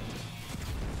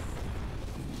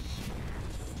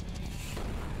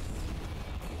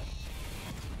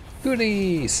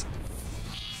 Goodies!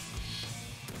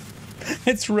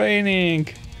 It's raining!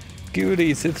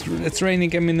 Goodies, it's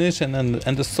raining ammunition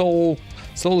and the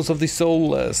souls of the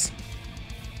soulless.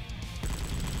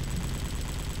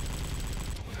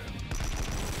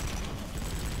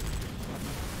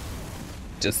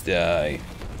 Just die.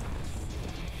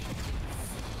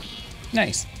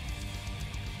 Nice.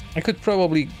 I could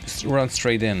probably run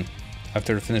straight in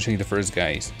after finishing the first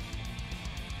guys.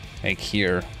 Like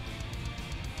here.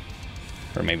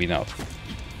 Or maybe not.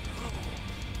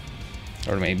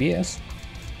 Or maybe yes.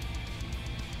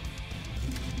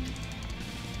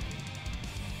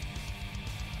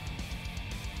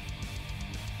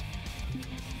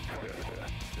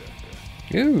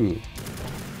 Ooh.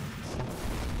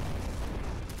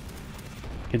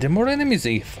 The more enemies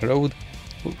they throw,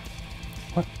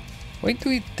 what? Why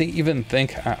do they even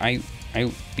think I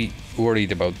would be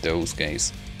worried about those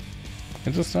guys?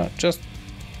 It was not just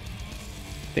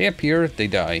they appear, they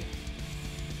die,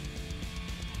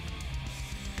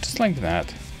 just like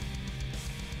that.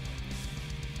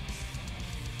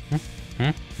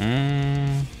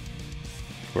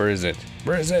 Where is it?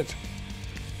 Where is it?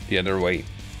 The other way.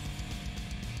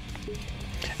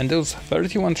 And those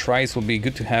 31 tries will be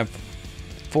good to have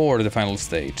for the final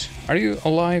stage. Are you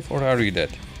alive or are you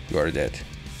dead? You are dead.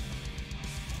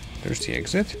 There's the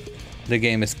exit. The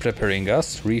game is preparing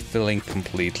us, refilling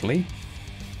completely.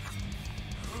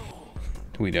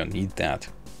 We don't need that.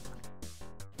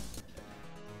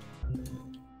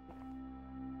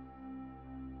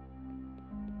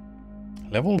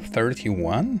 Level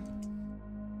 31?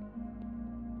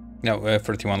 No,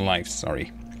 31 lives,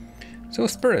 sorry. So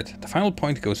Spirit, the final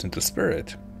point goes into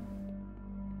Spirit.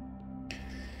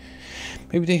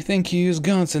 Maybe they think you use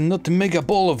guns and not the mega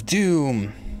ball of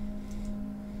doom.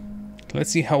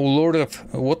 Let's see how Lord of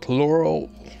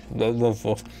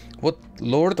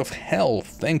Hell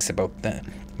thinks about that.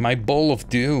 My ball of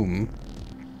doom.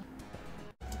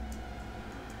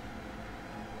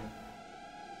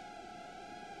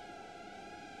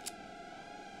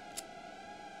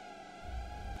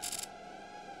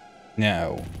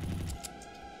 Now,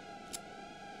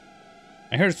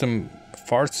 I heard some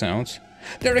fart sounds.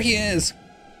 There he is!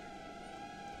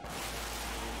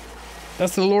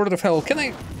 That's the Lord of Hell. Can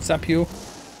I zap you?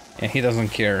 Yeah, he doesn't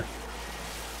care.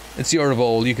 It's your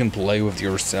ball, you can play with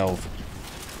yourself.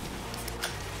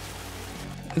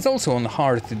 It's also on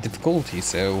hard difficulty,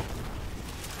 so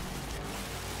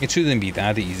it shouldn't be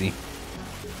that easy.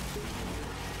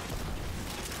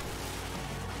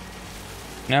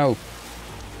 Now,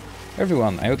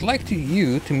 everyone, I would like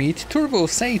you to meet Turbo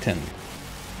Satan.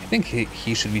 I think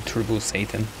he should be Turbo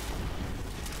Satan.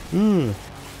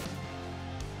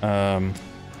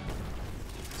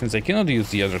 Since I cannot use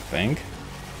the other thing,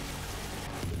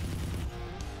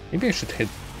 maybe I should hit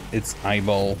its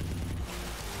eyeball.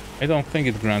 I don't think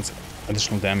it grants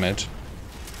additional damage.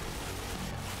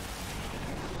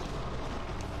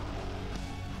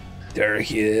 There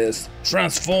he is!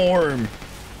 Transform!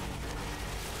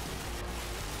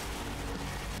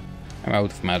 I'm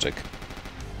out of magic.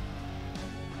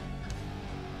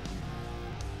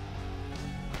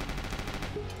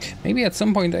 Maybe at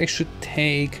some point I should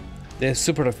take the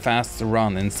super fast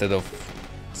run instead of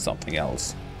something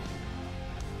else.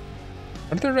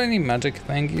 Are there any magic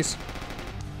thingies?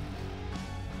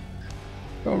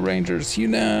 Go Rangers,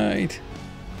 unite!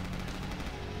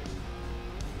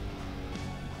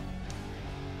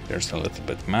 There's a little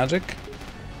bit magic.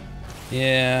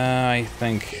 Yeah, I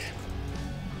think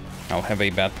I'll have a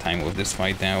bad time with this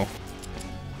fight now.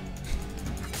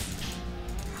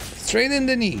 Straight in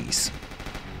the knees.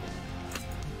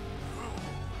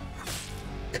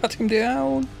 Cut him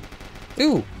down.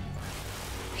 Ooh.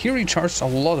 He recharged a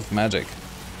lot of magic.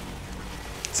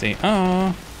 See,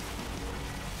 okay.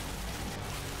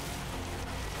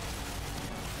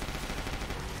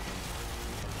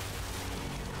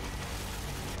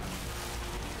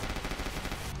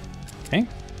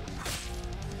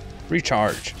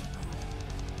 Recharge.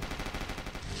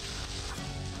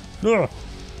 Ugh.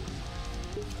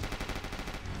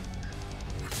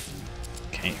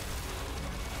 Okay.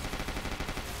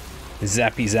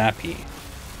 Zappy zappy.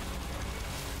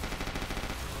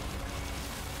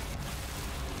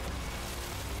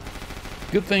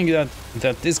 Good thing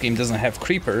that this game doesn't have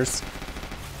creepers.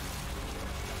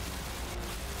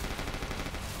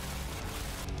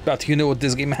 But you know what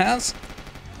this game has?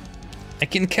 I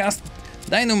can cast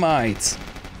dynamite.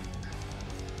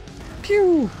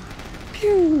 Pew!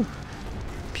 Pew!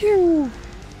 Pew!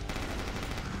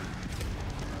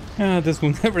 Ah, this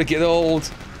will never get old.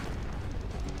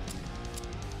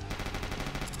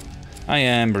 I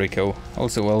am Brico.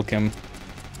 Also welcome.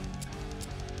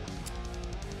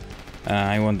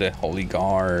 I want the Holy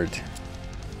Guard.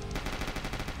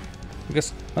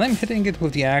 Because when I'm hitting it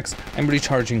with the axe, I'm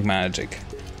recharging magic.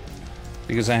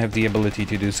 Because I have the ability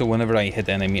to do so. Whenever I hit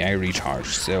enemy, I recharge,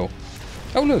 so...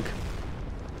 Oh look!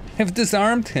 I've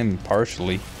disarmed him,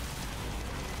 partially.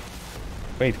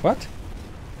 Wait, what?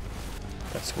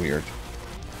 That's weird.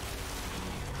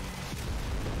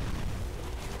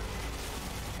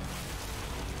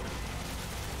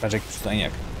 Project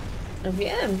Warlock. No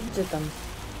wiem, widzę tam.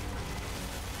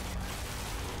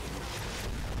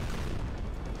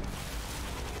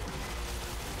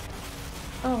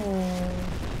 O,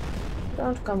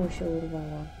 rączka mu się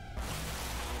urwała.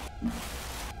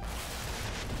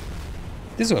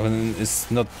 This weapon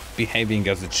is not behaving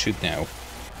as it should now.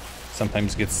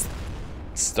 Sometimes gets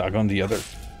stuck on the other.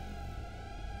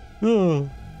 Oh.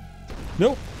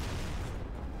 No.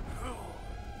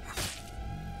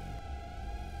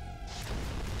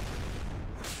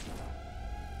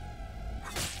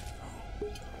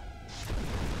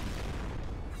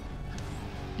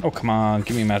 Oh, come on,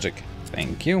 give me magic.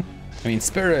 Thank you. I mean,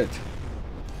 spirit.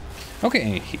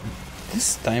 Okay,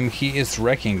 this time he is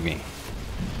wrecking me.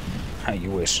 How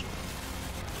you wish.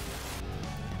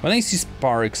 When I see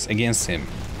sparks against him,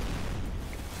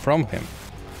 from him,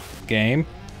 game.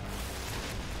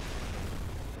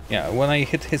 Yeah, when I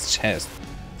hit his chest,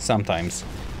 sometimes.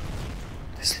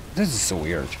 This is so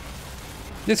weird.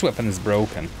 This weapon is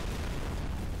broken.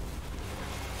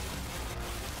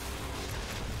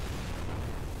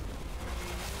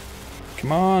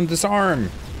 Come on,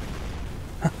 disarm!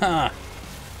 Haha!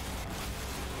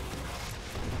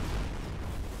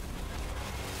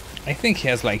 I think he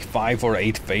has like 5 or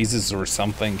 8 phases or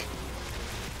something.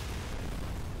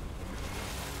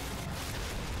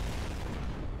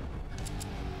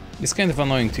 It's kind of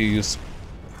annoying to use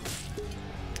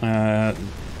the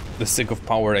stick of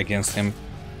power against him.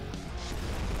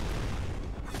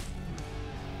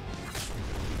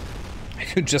 I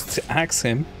could just axe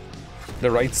him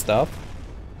the right stuff.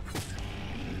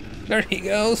 There he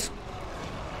goes.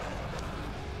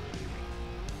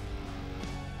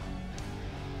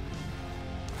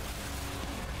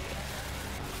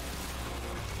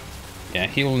 Yeah,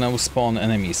 he will now spawn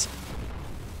enemies.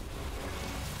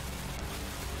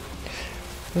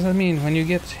 What does that mean? When you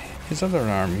get his other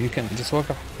arm, you can just walk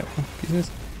up. Business?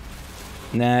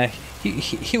 Nah,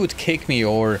 he would kick me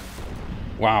or...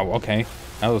 Wow, okay,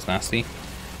 that was nasty.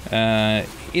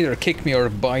 Either kick me or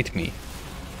bite me.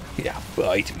 Yeah,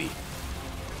 bite me.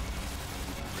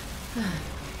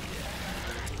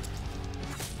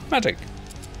 Magic.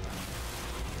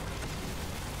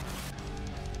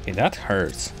 Okay, that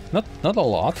hurts. Not a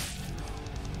lot.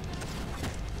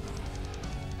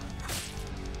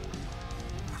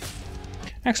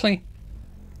 Actually,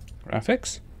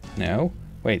 graphics? No.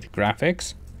 Wait,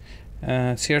 graphics?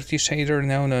 CRT shader?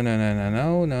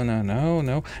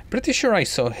 No. Pretty sure I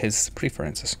saw his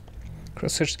preferences.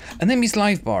 Cross search. Enemy's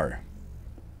life bar.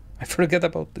 I forget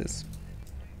about this.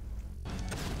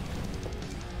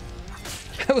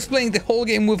 I was playing the whole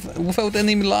game without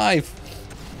enemy life.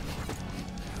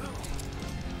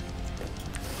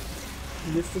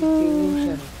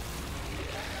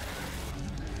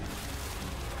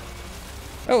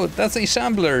 Oh, that's a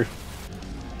shambler.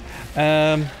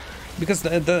 Because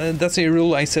that's a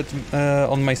rule I set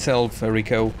on myself,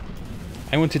 Rico.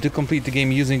 I wanted to complete the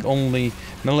game using only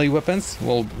melee weapons,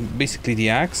 well, basically the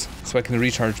axe, so I can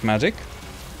recharge magic.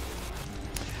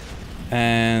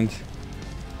 And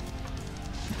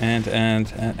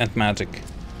magic.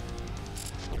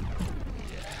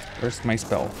 Where's my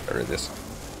spell? There it is.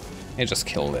 I just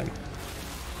killed him.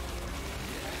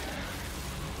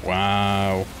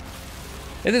 Wow.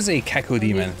 It is a Kako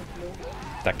demon.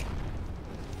 Tak.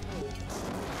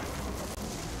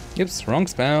 Oops, wrong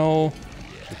spell.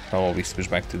 Should probably switch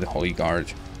back to the Holy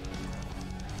Guard.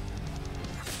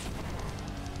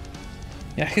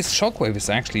 Yeah, his shockwave is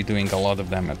actually doing a lot of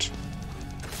damage.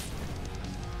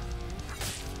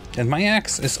 And my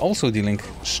axe is also dealing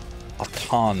a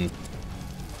ton.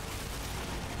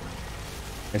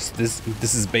 This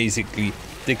is basically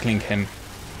tickling him.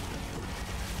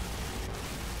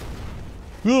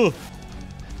 Ugh.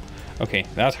 Okay,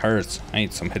 that hurts. I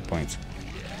need some hit points.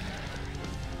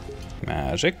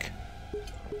 Magic.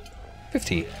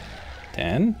 50.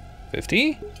 10.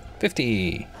 50.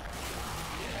 50.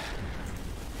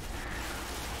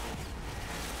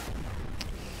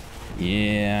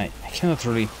 Yeah, I cannot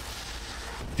really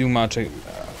do much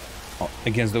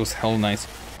against those Hell Knights.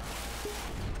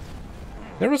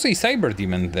 There was a Cyber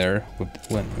Demon there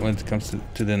when it comes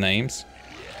to the names.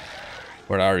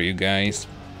 Where are you guys?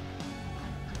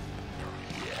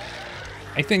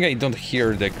 I think I don't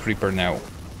hear the Creeper now.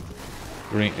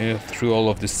 Through all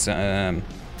of this,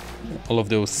 all of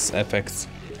those effects.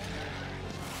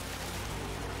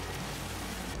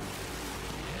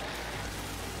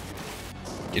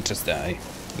 You just die.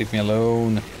 Leave me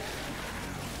alone.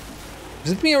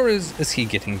 Is it me or is he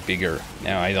getting bigger?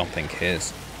 No, I don't think he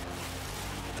is.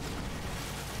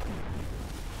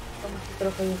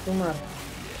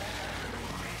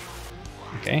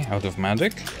 Okay, out of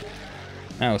magic.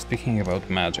 Now, speaking about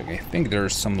magic, I think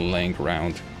there's some laying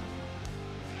around.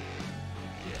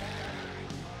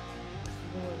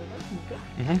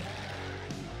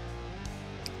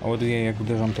 A ładuję jak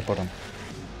uderzam toporem.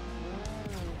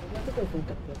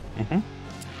 Okay.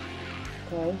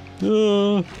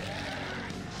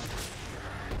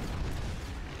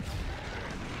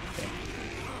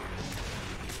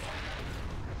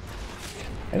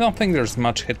 I don't think there's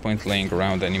much hit point laying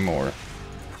around anymore.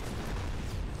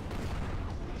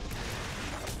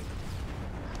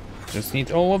 Just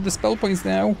need all of the spell points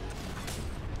now.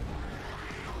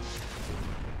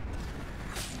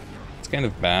 It's kind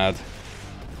of bad.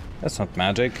 That's not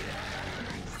magic.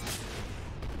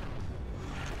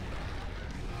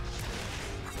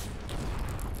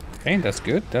 Okay, that's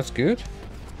good, that's good.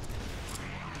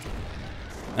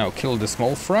 Now kill the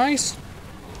small fries.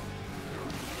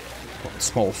 Oh,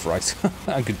 small fries,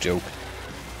 a good joke.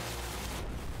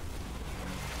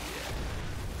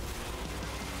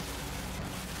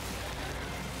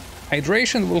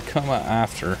 Hydration will come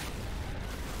after.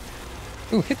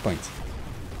 Ooh, hit points.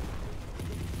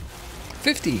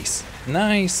 50s,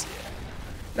 nice.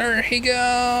 There he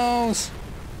goes.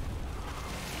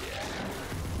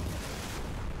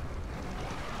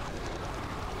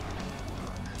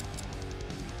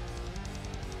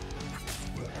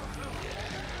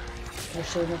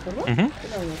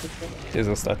 To jest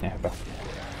ostatnia chyba.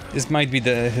 This might be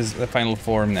his final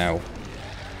form now.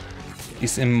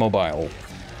 He's immobile.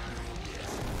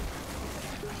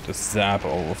 Just zap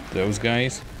all of those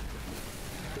guys.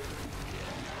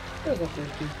 Co za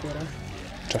kulki zbiera?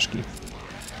 Czaszki.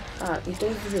 A, i to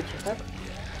jest życie, tak?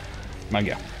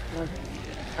 Magia. Magia.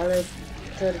 Ale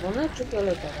czerwone czy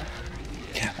fioletowe?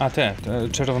 A te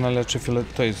czerwone leczy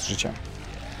fiolet, to jest życie.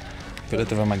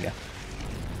 Fioletowa magia.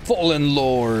 Fallen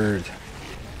Lord!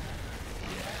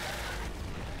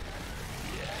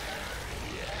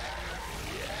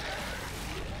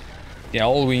 Yeah,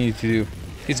 all we need to do.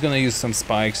 He's gonna use some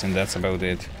spikes and that's about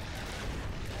it.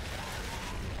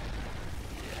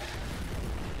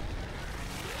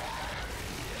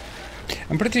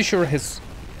 I'm pretty sure his...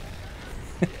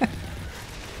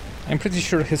 I'm pretty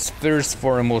sure his first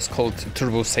form was called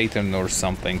Turbo Satan or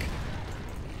something.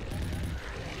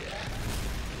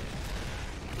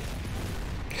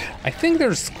 I think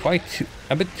there's quite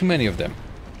a bit too many of them.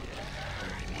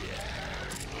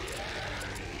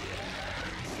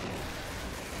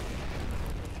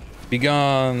 Be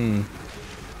gone!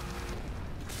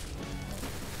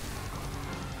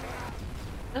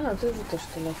 A, ty rzucasz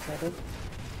tyle sery.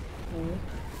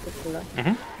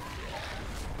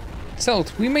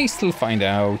 Salt, we may still find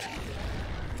out.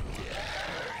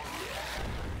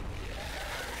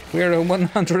 We are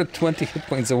 120 hit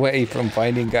points away from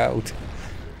finding out.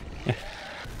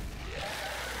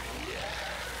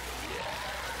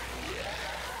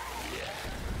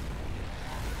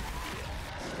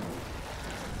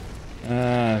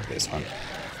 this one.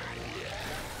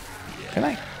 Can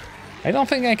I? I don't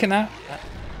think I can. Chyba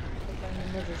nie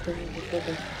możesz do niego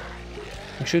podejść.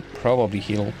 I should probably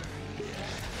heal.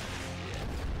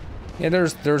 Yeah,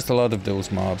 there's a lot of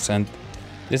those mobs, and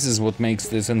this is what makes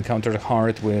this encounter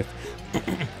hard with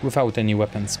without any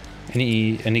weapons,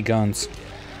 any guns.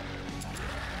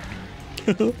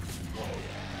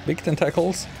 Big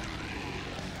tentacles.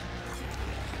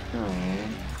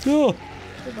 Oh.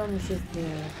 Chyba mi się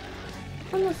zdjęło.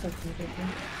 A no co tym robię?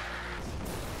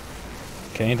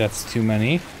 Okay, that's too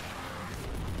many.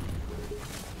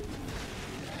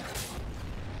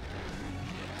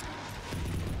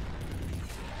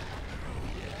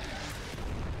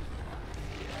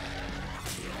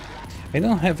 I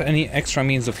don't have any extra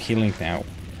means of healing now.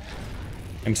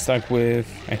 I'm stuck with,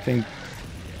 I think,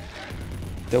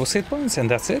 those hit points and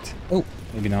that's it? Oh,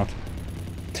 maybe not.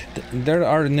 There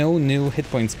are no new hit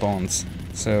point spawns,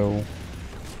 so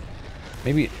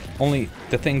maybe only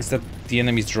the things that the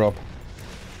enemies drop.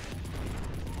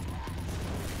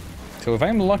 So if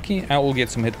I'm lucky, I will get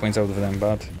some hit points out of them,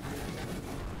 but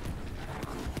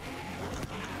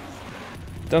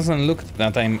doesn't look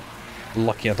that I'm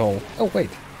lucky at all. Oh wait,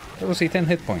 there was a 10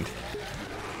 hit point.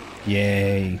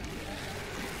 Yay.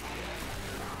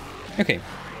 Okay,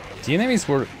 the enemies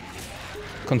were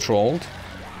controlled.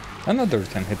 Another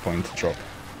 10 hit point drop.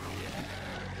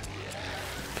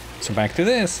 So back to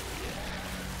this.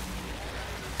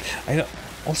 I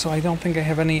don't think I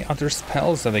have any other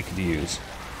spells that I could use.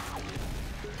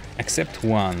 Except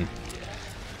one.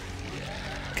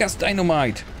 Cast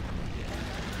Dynamite!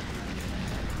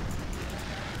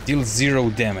 Deals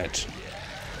 0 damage.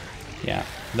 Yeah,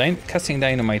 casting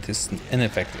Dynamite is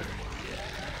ineffective.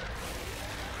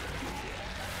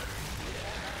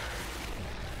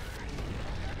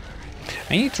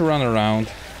 I need to run around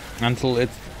until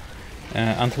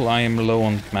I am low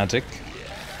on magic.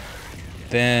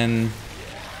 Then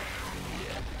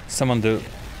summon the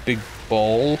big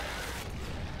ball.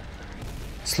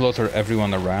 Slaughter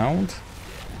everyone around.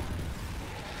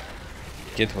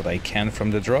 Get what I can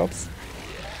from the drops.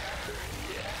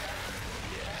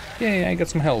 Yay, I got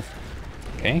some health.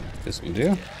 Okay, this will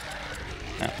do.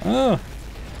 Now, oh!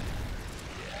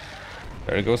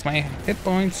 There goes my hit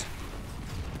points.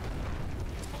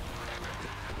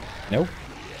 Nope.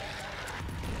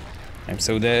 I'm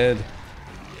so dead.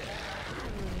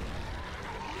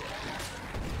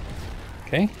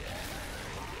 Okay.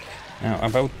 Now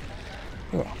about...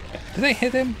 Oh, did I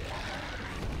hit him?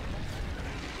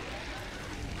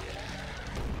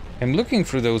 I'm looking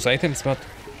through those items, but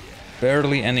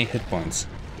barely any hit points.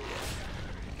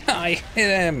 I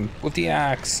hit him with the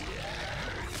axe.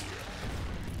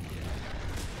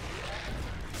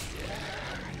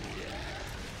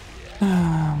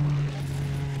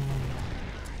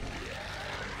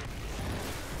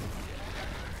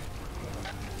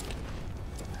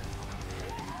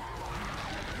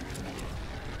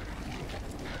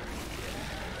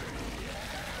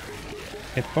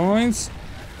 Hit points,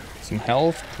 some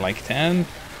health, like 10.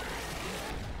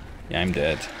 Yeah, I'm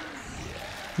dead.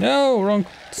 No, wrong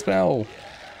spell.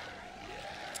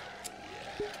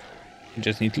 I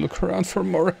just need to look around for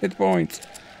more hit points.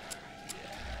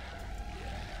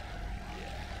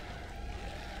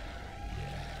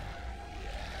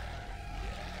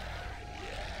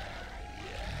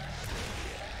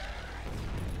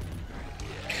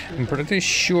 I'm pretty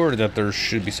sure that there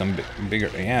should be some bigger...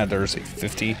 Yeah, there's a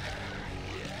 50.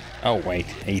 Oh wait,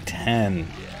 a 10.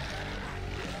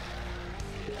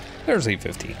 There's a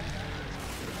 50.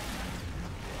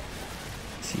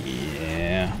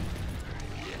 Yeah.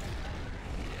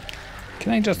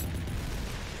 Can I just...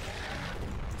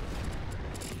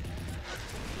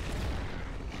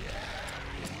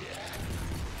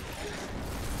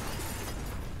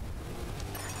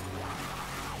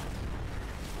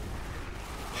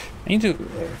 I need to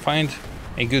find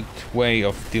a good way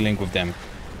of dealing with them.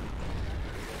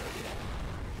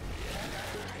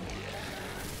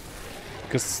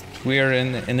 Because we're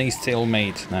in a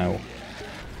stalemate now.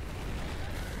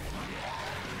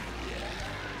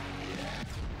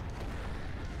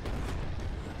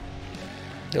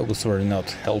 Those were not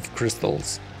health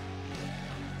crystals.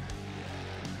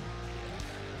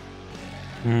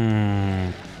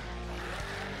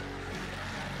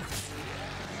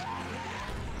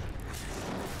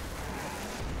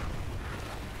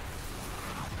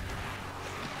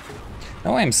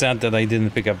 Now I'm sad that I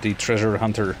didn't pick up the treasure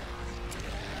hunter.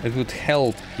 It would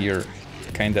help here,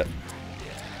 kinda,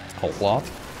 a lot.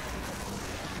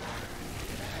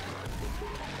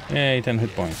 Yay, 10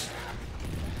 hit points.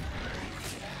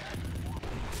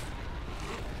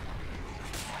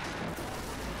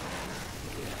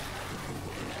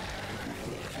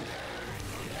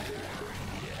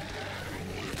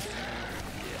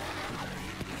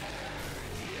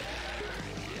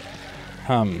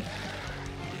 I'd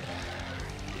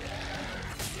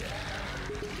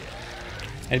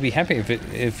be happy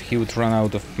if he would run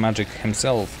out of magic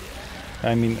himself.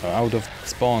 I mean, out of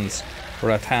spawns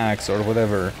or attacks or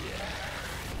whatever.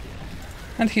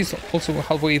 And he's also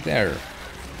halfway there.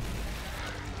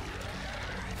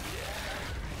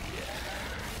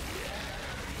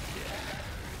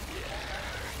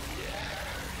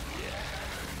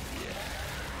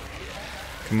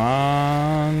 Come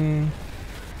on.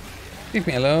 Leave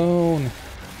me alone.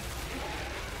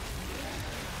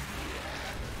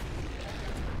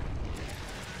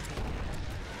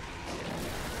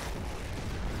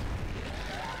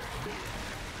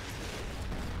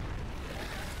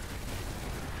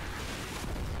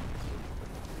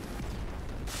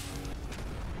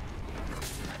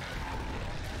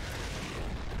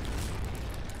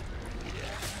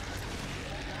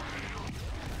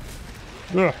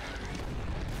 Ugh.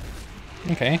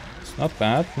 Okay, it's not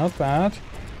bad, not bad.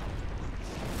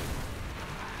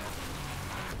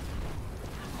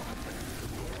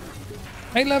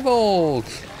 I leveled!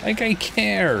 Like I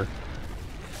care!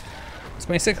 It's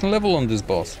my second level on this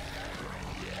boss.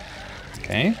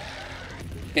 Okay.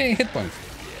 Yay, hit points.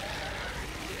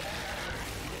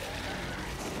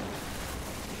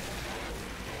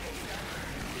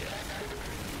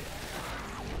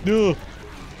 Ugh.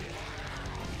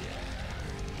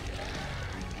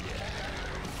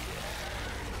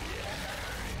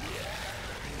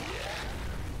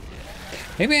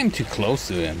 Maybe I'm too close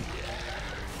to him.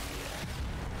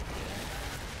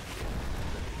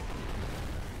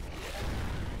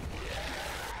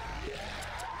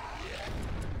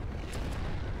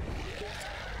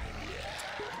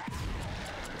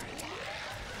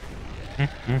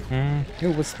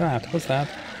 Oh, what's that? What's that?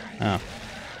 Oh,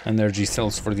 energy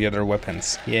cells for the other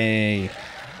weapons. Yay.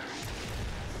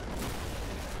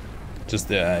 Just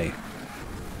die.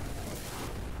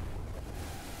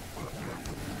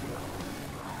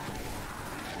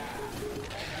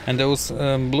 And those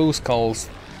blue skulls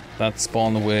that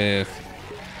spawn with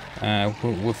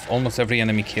almost every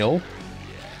enemy kill,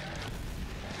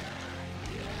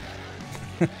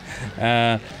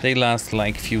 they last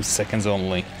like few seconds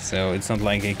only, so it's not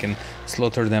like I can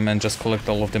slaughter them and just collect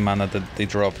all of the mana that they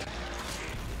dropped.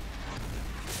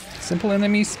 Simple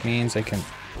enemies means I can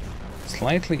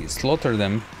slightly slaughter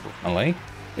them. Melee.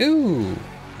 Ooh,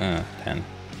 10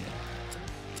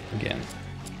 again.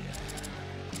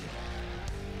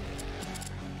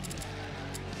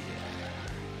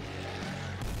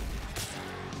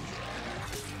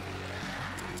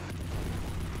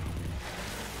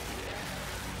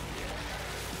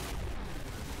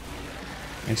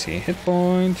 I see a hit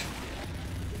point.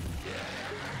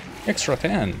 Extra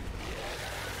 10.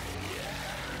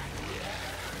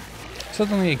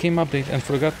 Suddenly a game update and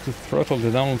forgot to throttle the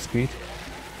download speed.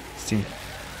 Steam.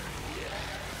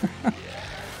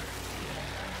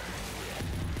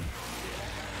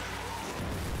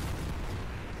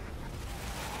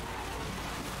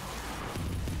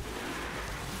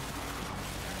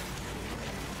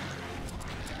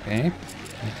 Okay.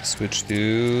 Switch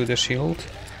to the shield.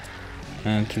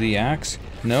 And to the axe.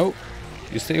 No,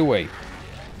 you stay away.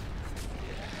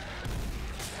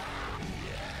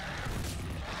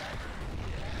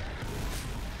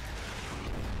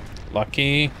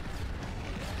 Lucky.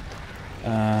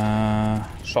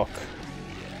 Shock.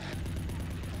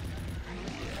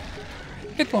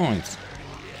 Hit points.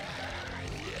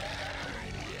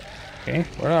 Okay,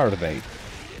 where are they?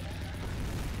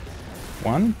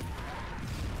 1,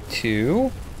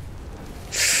 2.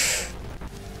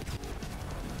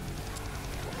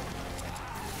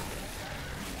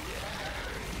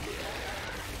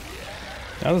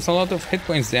 That was a lot of hit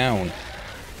points down.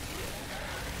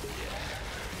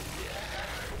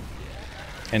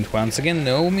 And once again,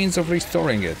 no means of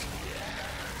restoring it.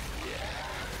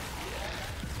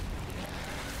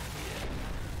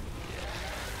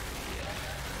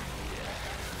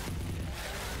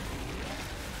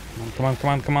 Come on, come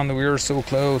on, come on, we are so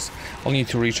close. I'll need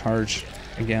to recharge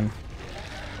again.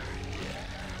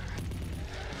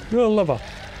 Oh, lava.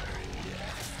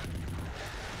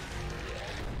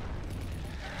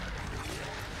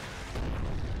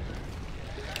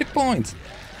 Points.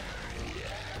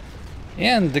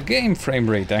 And the game frame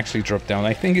rate actually dropped down.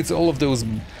 I think it's all of those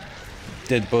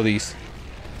dead bodies,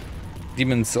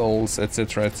 demon souls,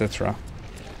 etc, etc.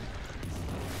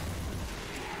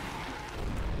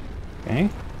 Okay.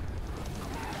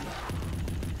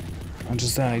 Oh,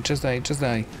 just die, just die, just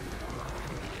die.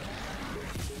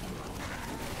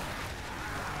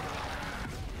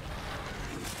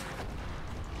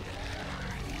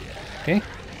 Okay.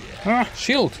 Ah,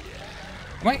 shield.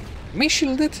 Am I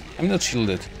shielded? I'm not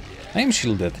shielded. I am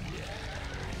shielded.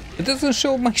 It doesn't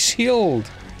show my shield.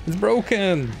 It's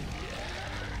broken.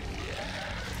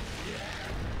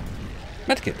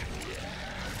 Medkit.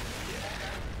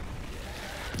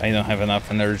 I don't have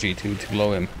enough energy to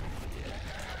blow him.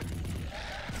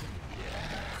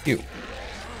 You.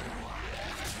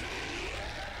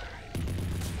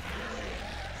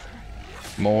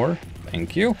 More.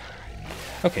 Thank you.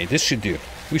 Okay, this should do.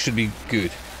 We should be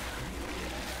good.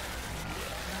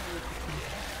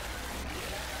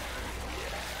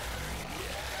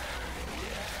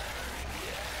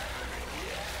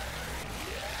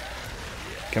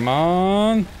 Come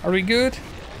on. Are we good?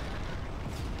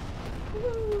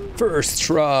 First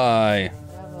try.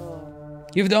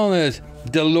 You've done it.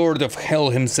 The Lord of Hell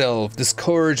himself, the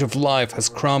scourge of life, has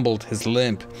crumbled his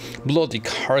limp. Bloody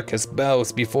carcass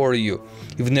bows before you.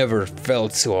 You've never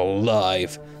felt so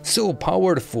alive, so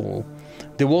powerful.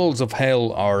 The walls of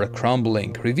hell are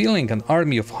crumbling, revealing an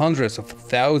army of hundreds of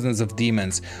thousands of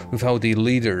demons without a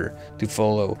leader to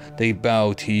follow. They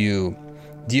bow to you.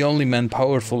 The only man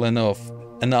powerful enough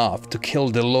to kill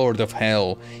the Lord of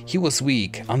Hell. He was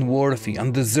weak, unworthy,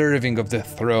 undeserving of the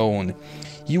throne.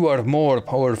 You are more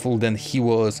powerful than he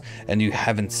was, and you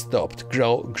haven't stopped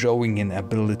growing in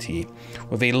ability.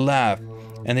 With a laugh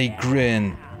and a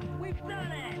grin, We've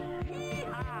done it!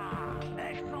 Yeehaw!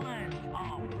 Excellent!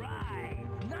 All right!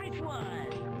 Nice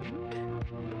one!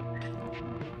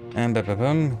 and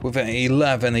with a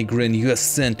laugh and a grin, you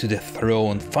ascend to the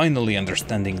throne, finally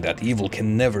understanding that evil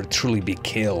can never truly be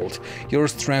killed. Your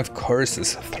strength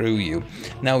courses through you.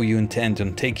 Now you intend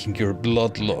on taking your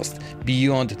bloodlust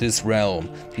beyond this realm.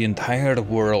 The entire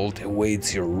world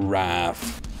awaits your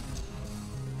wrath.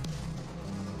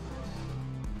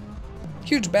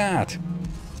 Huge bat.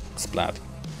 Splat.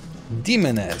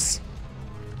 Demoness.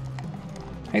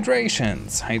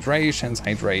 Hydrations, hydrations,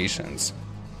 hydrations.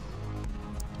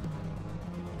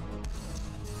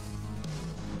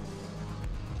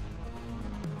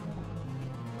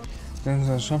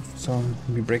 So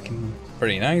we'll be breaking.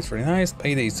 Very nice, very nice.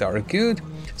 Paydays are good.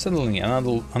 Suddenly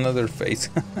another phase.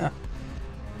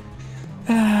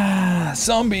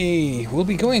 Zombie. We'll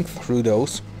be going through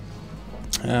those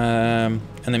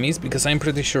enemies because I'm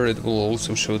pretty sure it will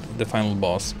also show the final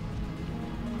boss.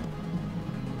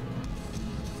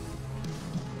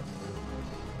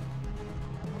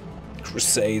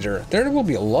 Crusader. There will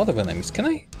be a lot of enemies. Can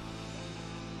I?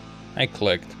 I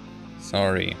clicked.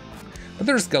 Sorry. But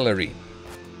there's gallery.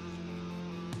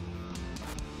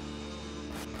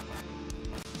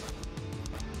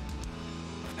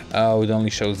 Oh, it only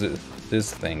shows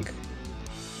this thing.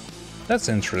 That's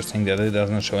interesting that it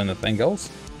doesn't show anything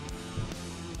else.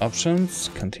 Options,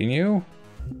 continue.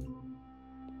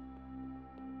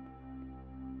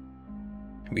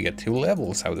 We get 2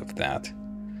 levels out of that.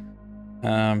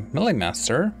 Melee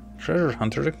Master, Treasure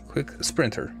Hunter, Quick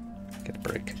Sprinter. Get a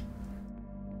break.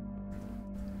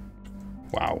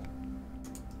 Wow.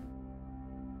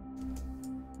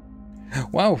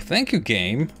 Wow, thank you,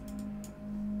 game.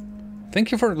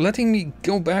 Thank you for letting me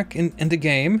go back in the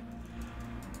game.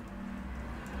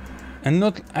 And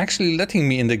not actually letting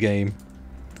me in the game.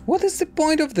 What is the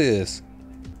point of this?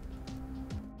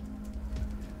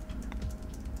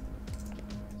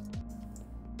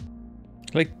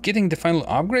 Like getting the final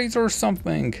upgrades or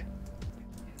something?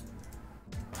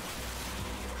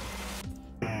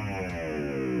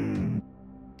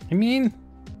 I mean,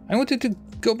 I wanted to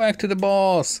go back to the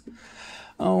boss.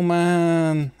 Oh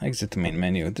man, exit the main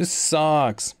menu. This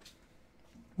sucks.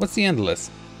 What's the endless?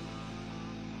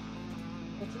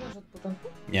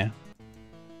 Yeah.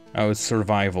 Oh, it's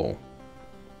survival.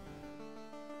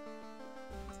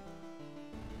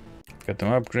 Got them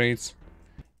upgrades.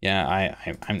 Yeah,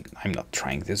 I'm not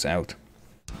trying this out.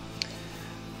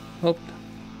 Well,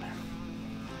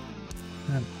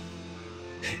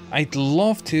 I'd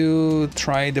love to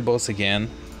try the boss again.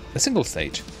 A single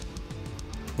stage.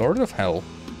 Lord of Hell.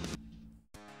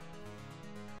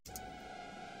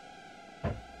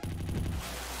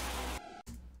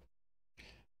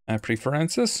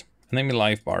 Preferences? Enemy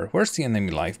life bar. Where's the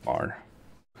enemy life bar?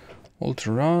 Hold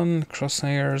to run,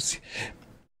 crosshairs.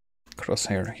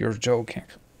 Crosshair, you're joking.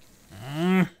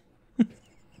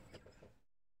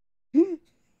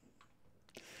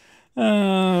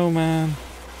 Oh man.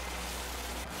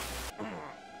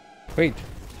 Wait.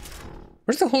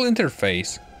 Where's the whole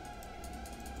interface?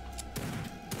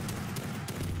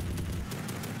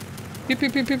 Pew pew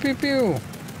pew pew pew pew.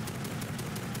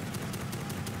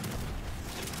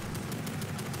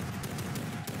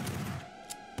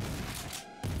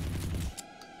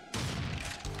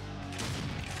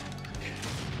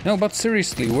 No, but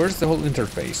seriously, where's the whole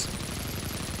interface?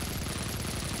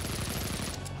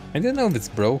 I don't know if it's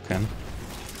broken.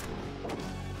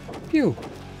 Phew.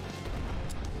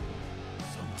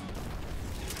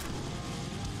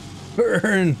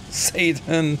 Burn,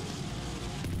 Satan!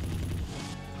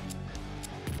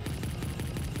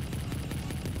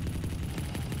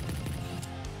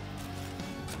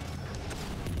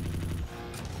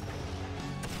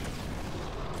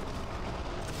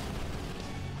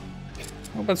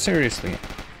 Oh, but seriously,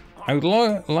 I would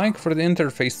like for the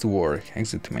interface to work.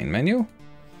 Exit to main menu.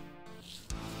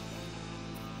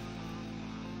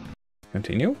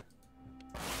 Continue.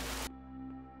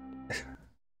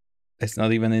 It's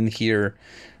not even in here.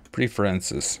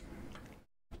 Preferences.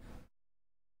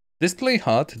 Display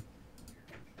HUD.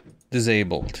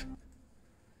 Disabled.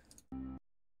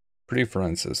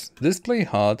 Preferences. Display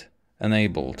HUD.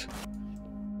 Enabled.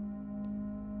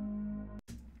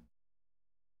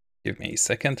 Give me a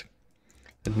second.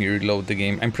 Let me reload the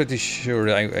game. I'm pretty sure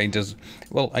I just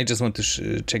want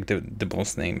to check the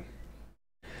boss name.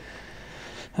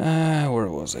 Where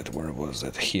was it? Where was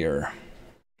it? Here.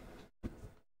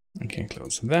 Okay,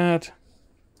 close that.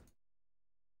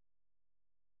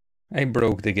 I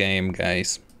broke the game,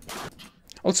 guys.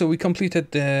 Also, we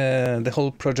completed the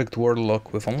whole Project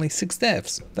Warlock with only 6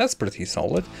 deaths. That's pretty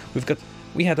solid.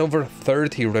 We had over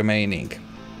 30 remaining.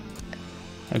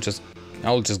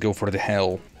 I'll just go for the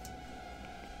hell.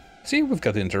 See, we've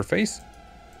got the interface.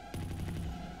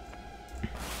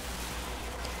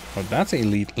 Oh, that's a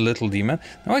little demon.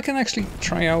 Now I can actually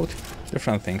try out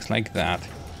different things like that.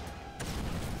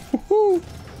 Woohoo!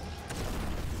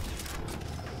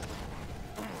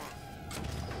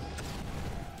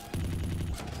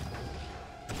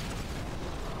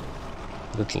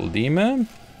 Little demon.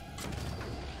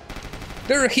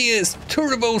 There he is!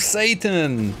 Turbo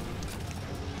Satan!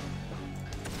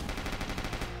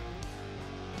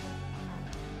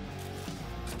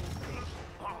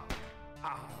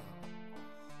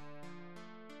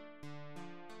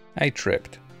 I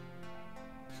tripped.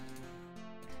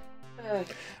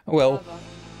 Well.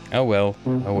 Oh well.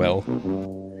 Oh well.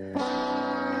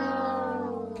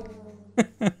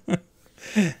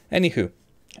 Anywho,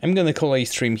 I'm gonna call a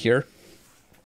stream here.